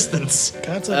very existence.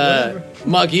 God's like, whatever.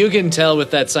 Mug, you can tell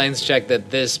with that science check that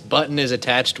this button is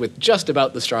attached with just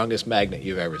about the strongest magnet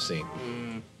you've ever seen.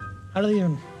 How do they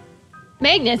even?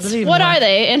 Magnets. Doesn't even What work. are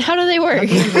they, and how do they work?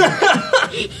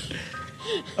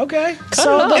 Okay,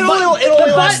 so It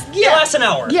only lasts an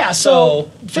hour. Yeah,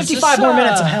 so Is 55 this, more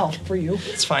minutes of hell for you.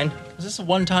 It's fine. Is this a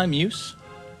one-time use?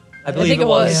 I believe think it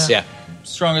was. Yeah.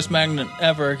 Strongest magnet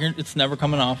ever. It's never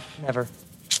coming off. Never.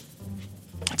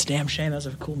 That's a damn shame. That's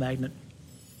a cool magnet.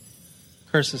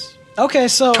 Curses. Okay,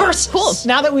 so Cool.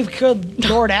 now that we've killed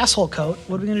Lord Asshole Coat,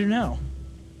 what are we gonna do now?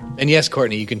 And yes,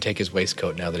 Courtney, you can take his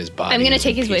waistcoat now that his body. I'm gonna is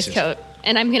take in his pieces. waistcoat,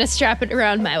 and I'm gonna strap it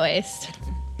around my waist.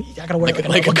 I gotta wear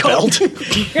Like a belt. You're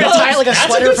gonna tie it like a That's a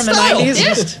sweater good from the style. 90s.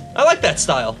 Yeah. Just- I like that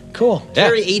style. cool. Yeah.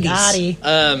 Very 80s.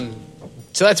 Gotti.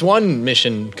 So that's one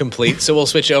mission complete. So we'll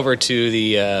switch over to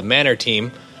the Manor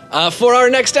team for our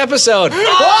next episode. We're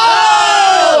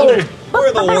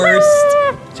the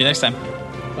worst. See you next time.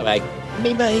 Bye bye.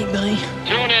 Bye.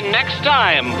 Tune in next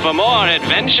time for more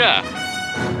adventure.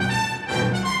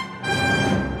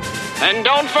 And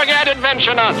don't forget,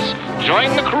 Adventure Nuts,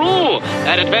 join the crew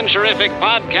at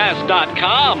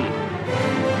AdventurificPodcast.com.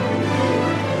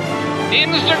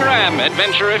 Instagram,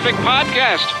 Adventurific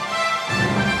Podcast.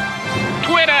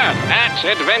 Twitter,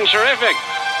 @Adventurific.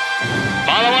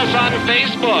 Follow us on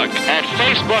Facebook at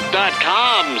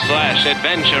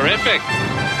Facebook.com/Adventurific.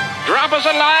 Drop us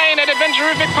a line at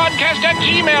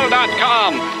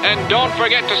AdventurificPodcast@gmail.com. And don't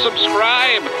forget to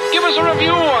subscribe. Give us a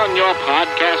review on your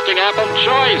podcasting app of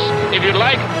choice. If you'd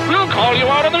like, we'll call you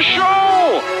out on the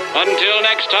show. Until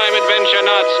next time, Adventure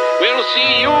Nuts, we'll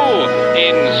see you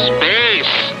in space.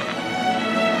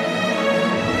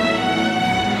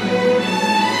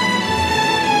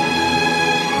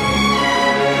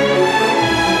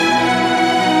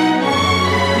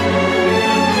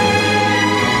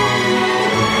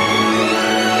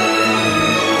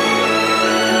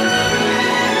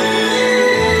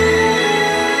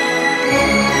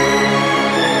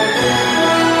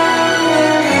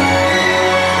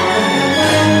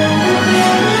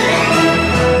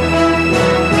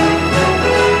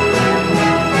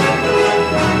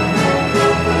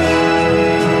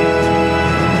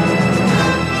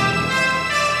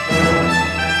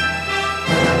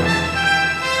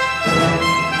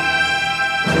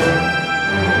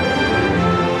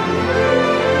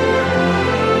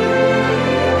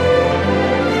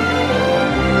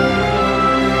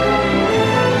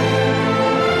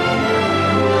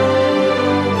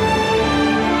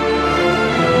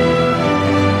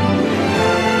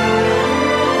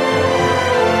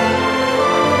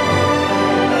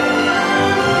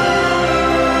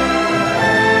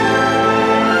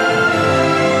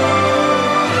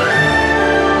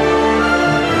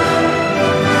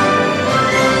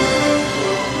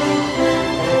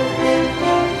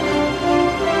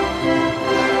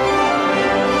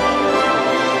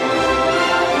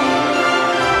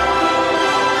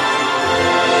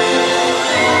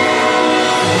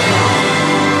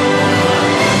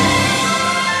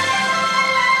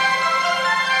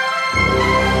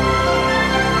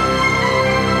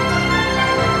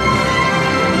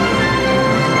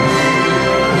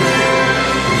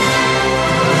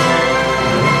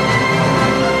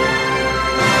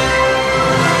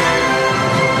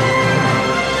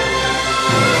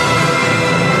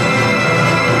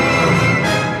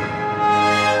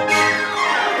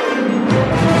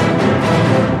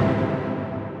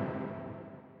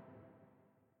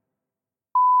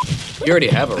 You already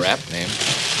have a rap name.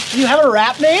 You have a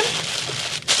rap name,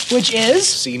 which is.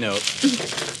 C note.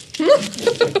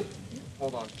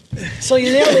 Hold on. So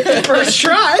you nailed it the first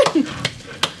try.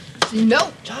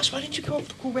 No. Josh, why didn't you come up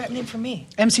with a cool rap name for me?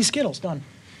 MC Skittles, done.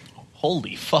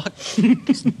 Holy fuck.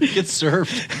 Get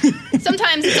served.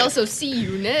 Sometimes it's also C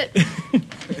Unit. I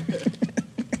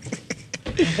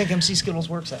don't think MC Skittles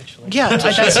works, actually. Yeah, that's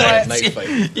why. Night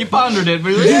fight. You pondered it,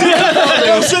 but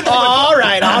All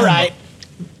right.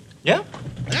 Yeah?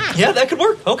 Yeah, that could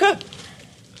work. Okay. Is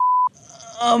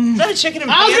that a chicken and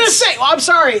I was pants? gonna say, well, I'm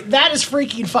sorry, that is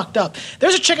freaking fucked up.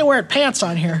 There's a chicken wearing pants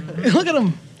on here. Look at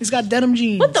him. He's got denim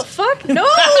jeans. What the fuck? No!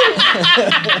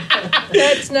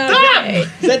 That's not okay.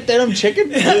 Is that denim chicken?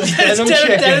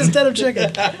 That is denim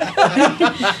chicken.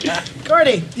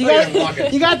 Gordy,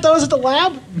 you got those at the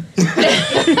lab?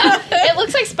 It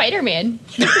looks like Spider-Man.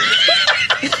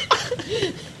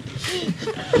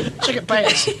 Chicken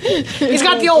pants. He's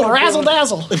got the old razzle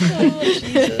dazzle.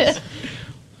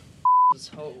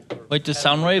 Wait, does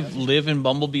Soundwave live in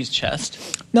Bumblebee's chest?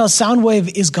 No,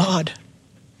 Soundwave is God.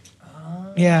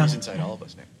 Yeah. He's inside all of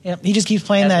us now. Yep. He just keeps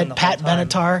playing Has been that the whole Pat time.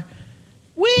 Benatar.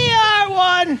 We are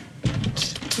one.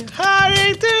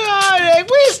 Heartache to heartache,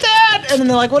 we stand. And then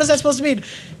they're like, what is that supposed to mean?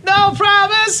 No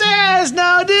promises,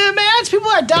 no demands. People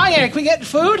are dying. Can we get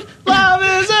food? Love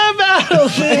is a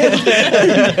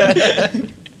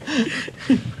battlefield.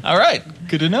 All right,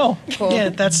 good to know. Yeah,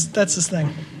 that's his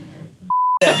thing.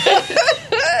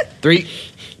 3,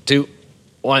 2,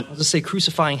 1. I'll just say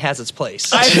crucifying has its place.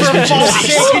 For fuck's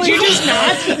sake, could you just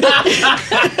not?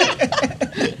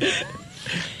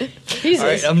 All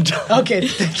right, I'm done. Okay.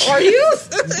 Are you?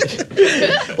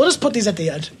 We'll just put these at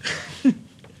the end.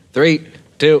 3,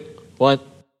 2, 1.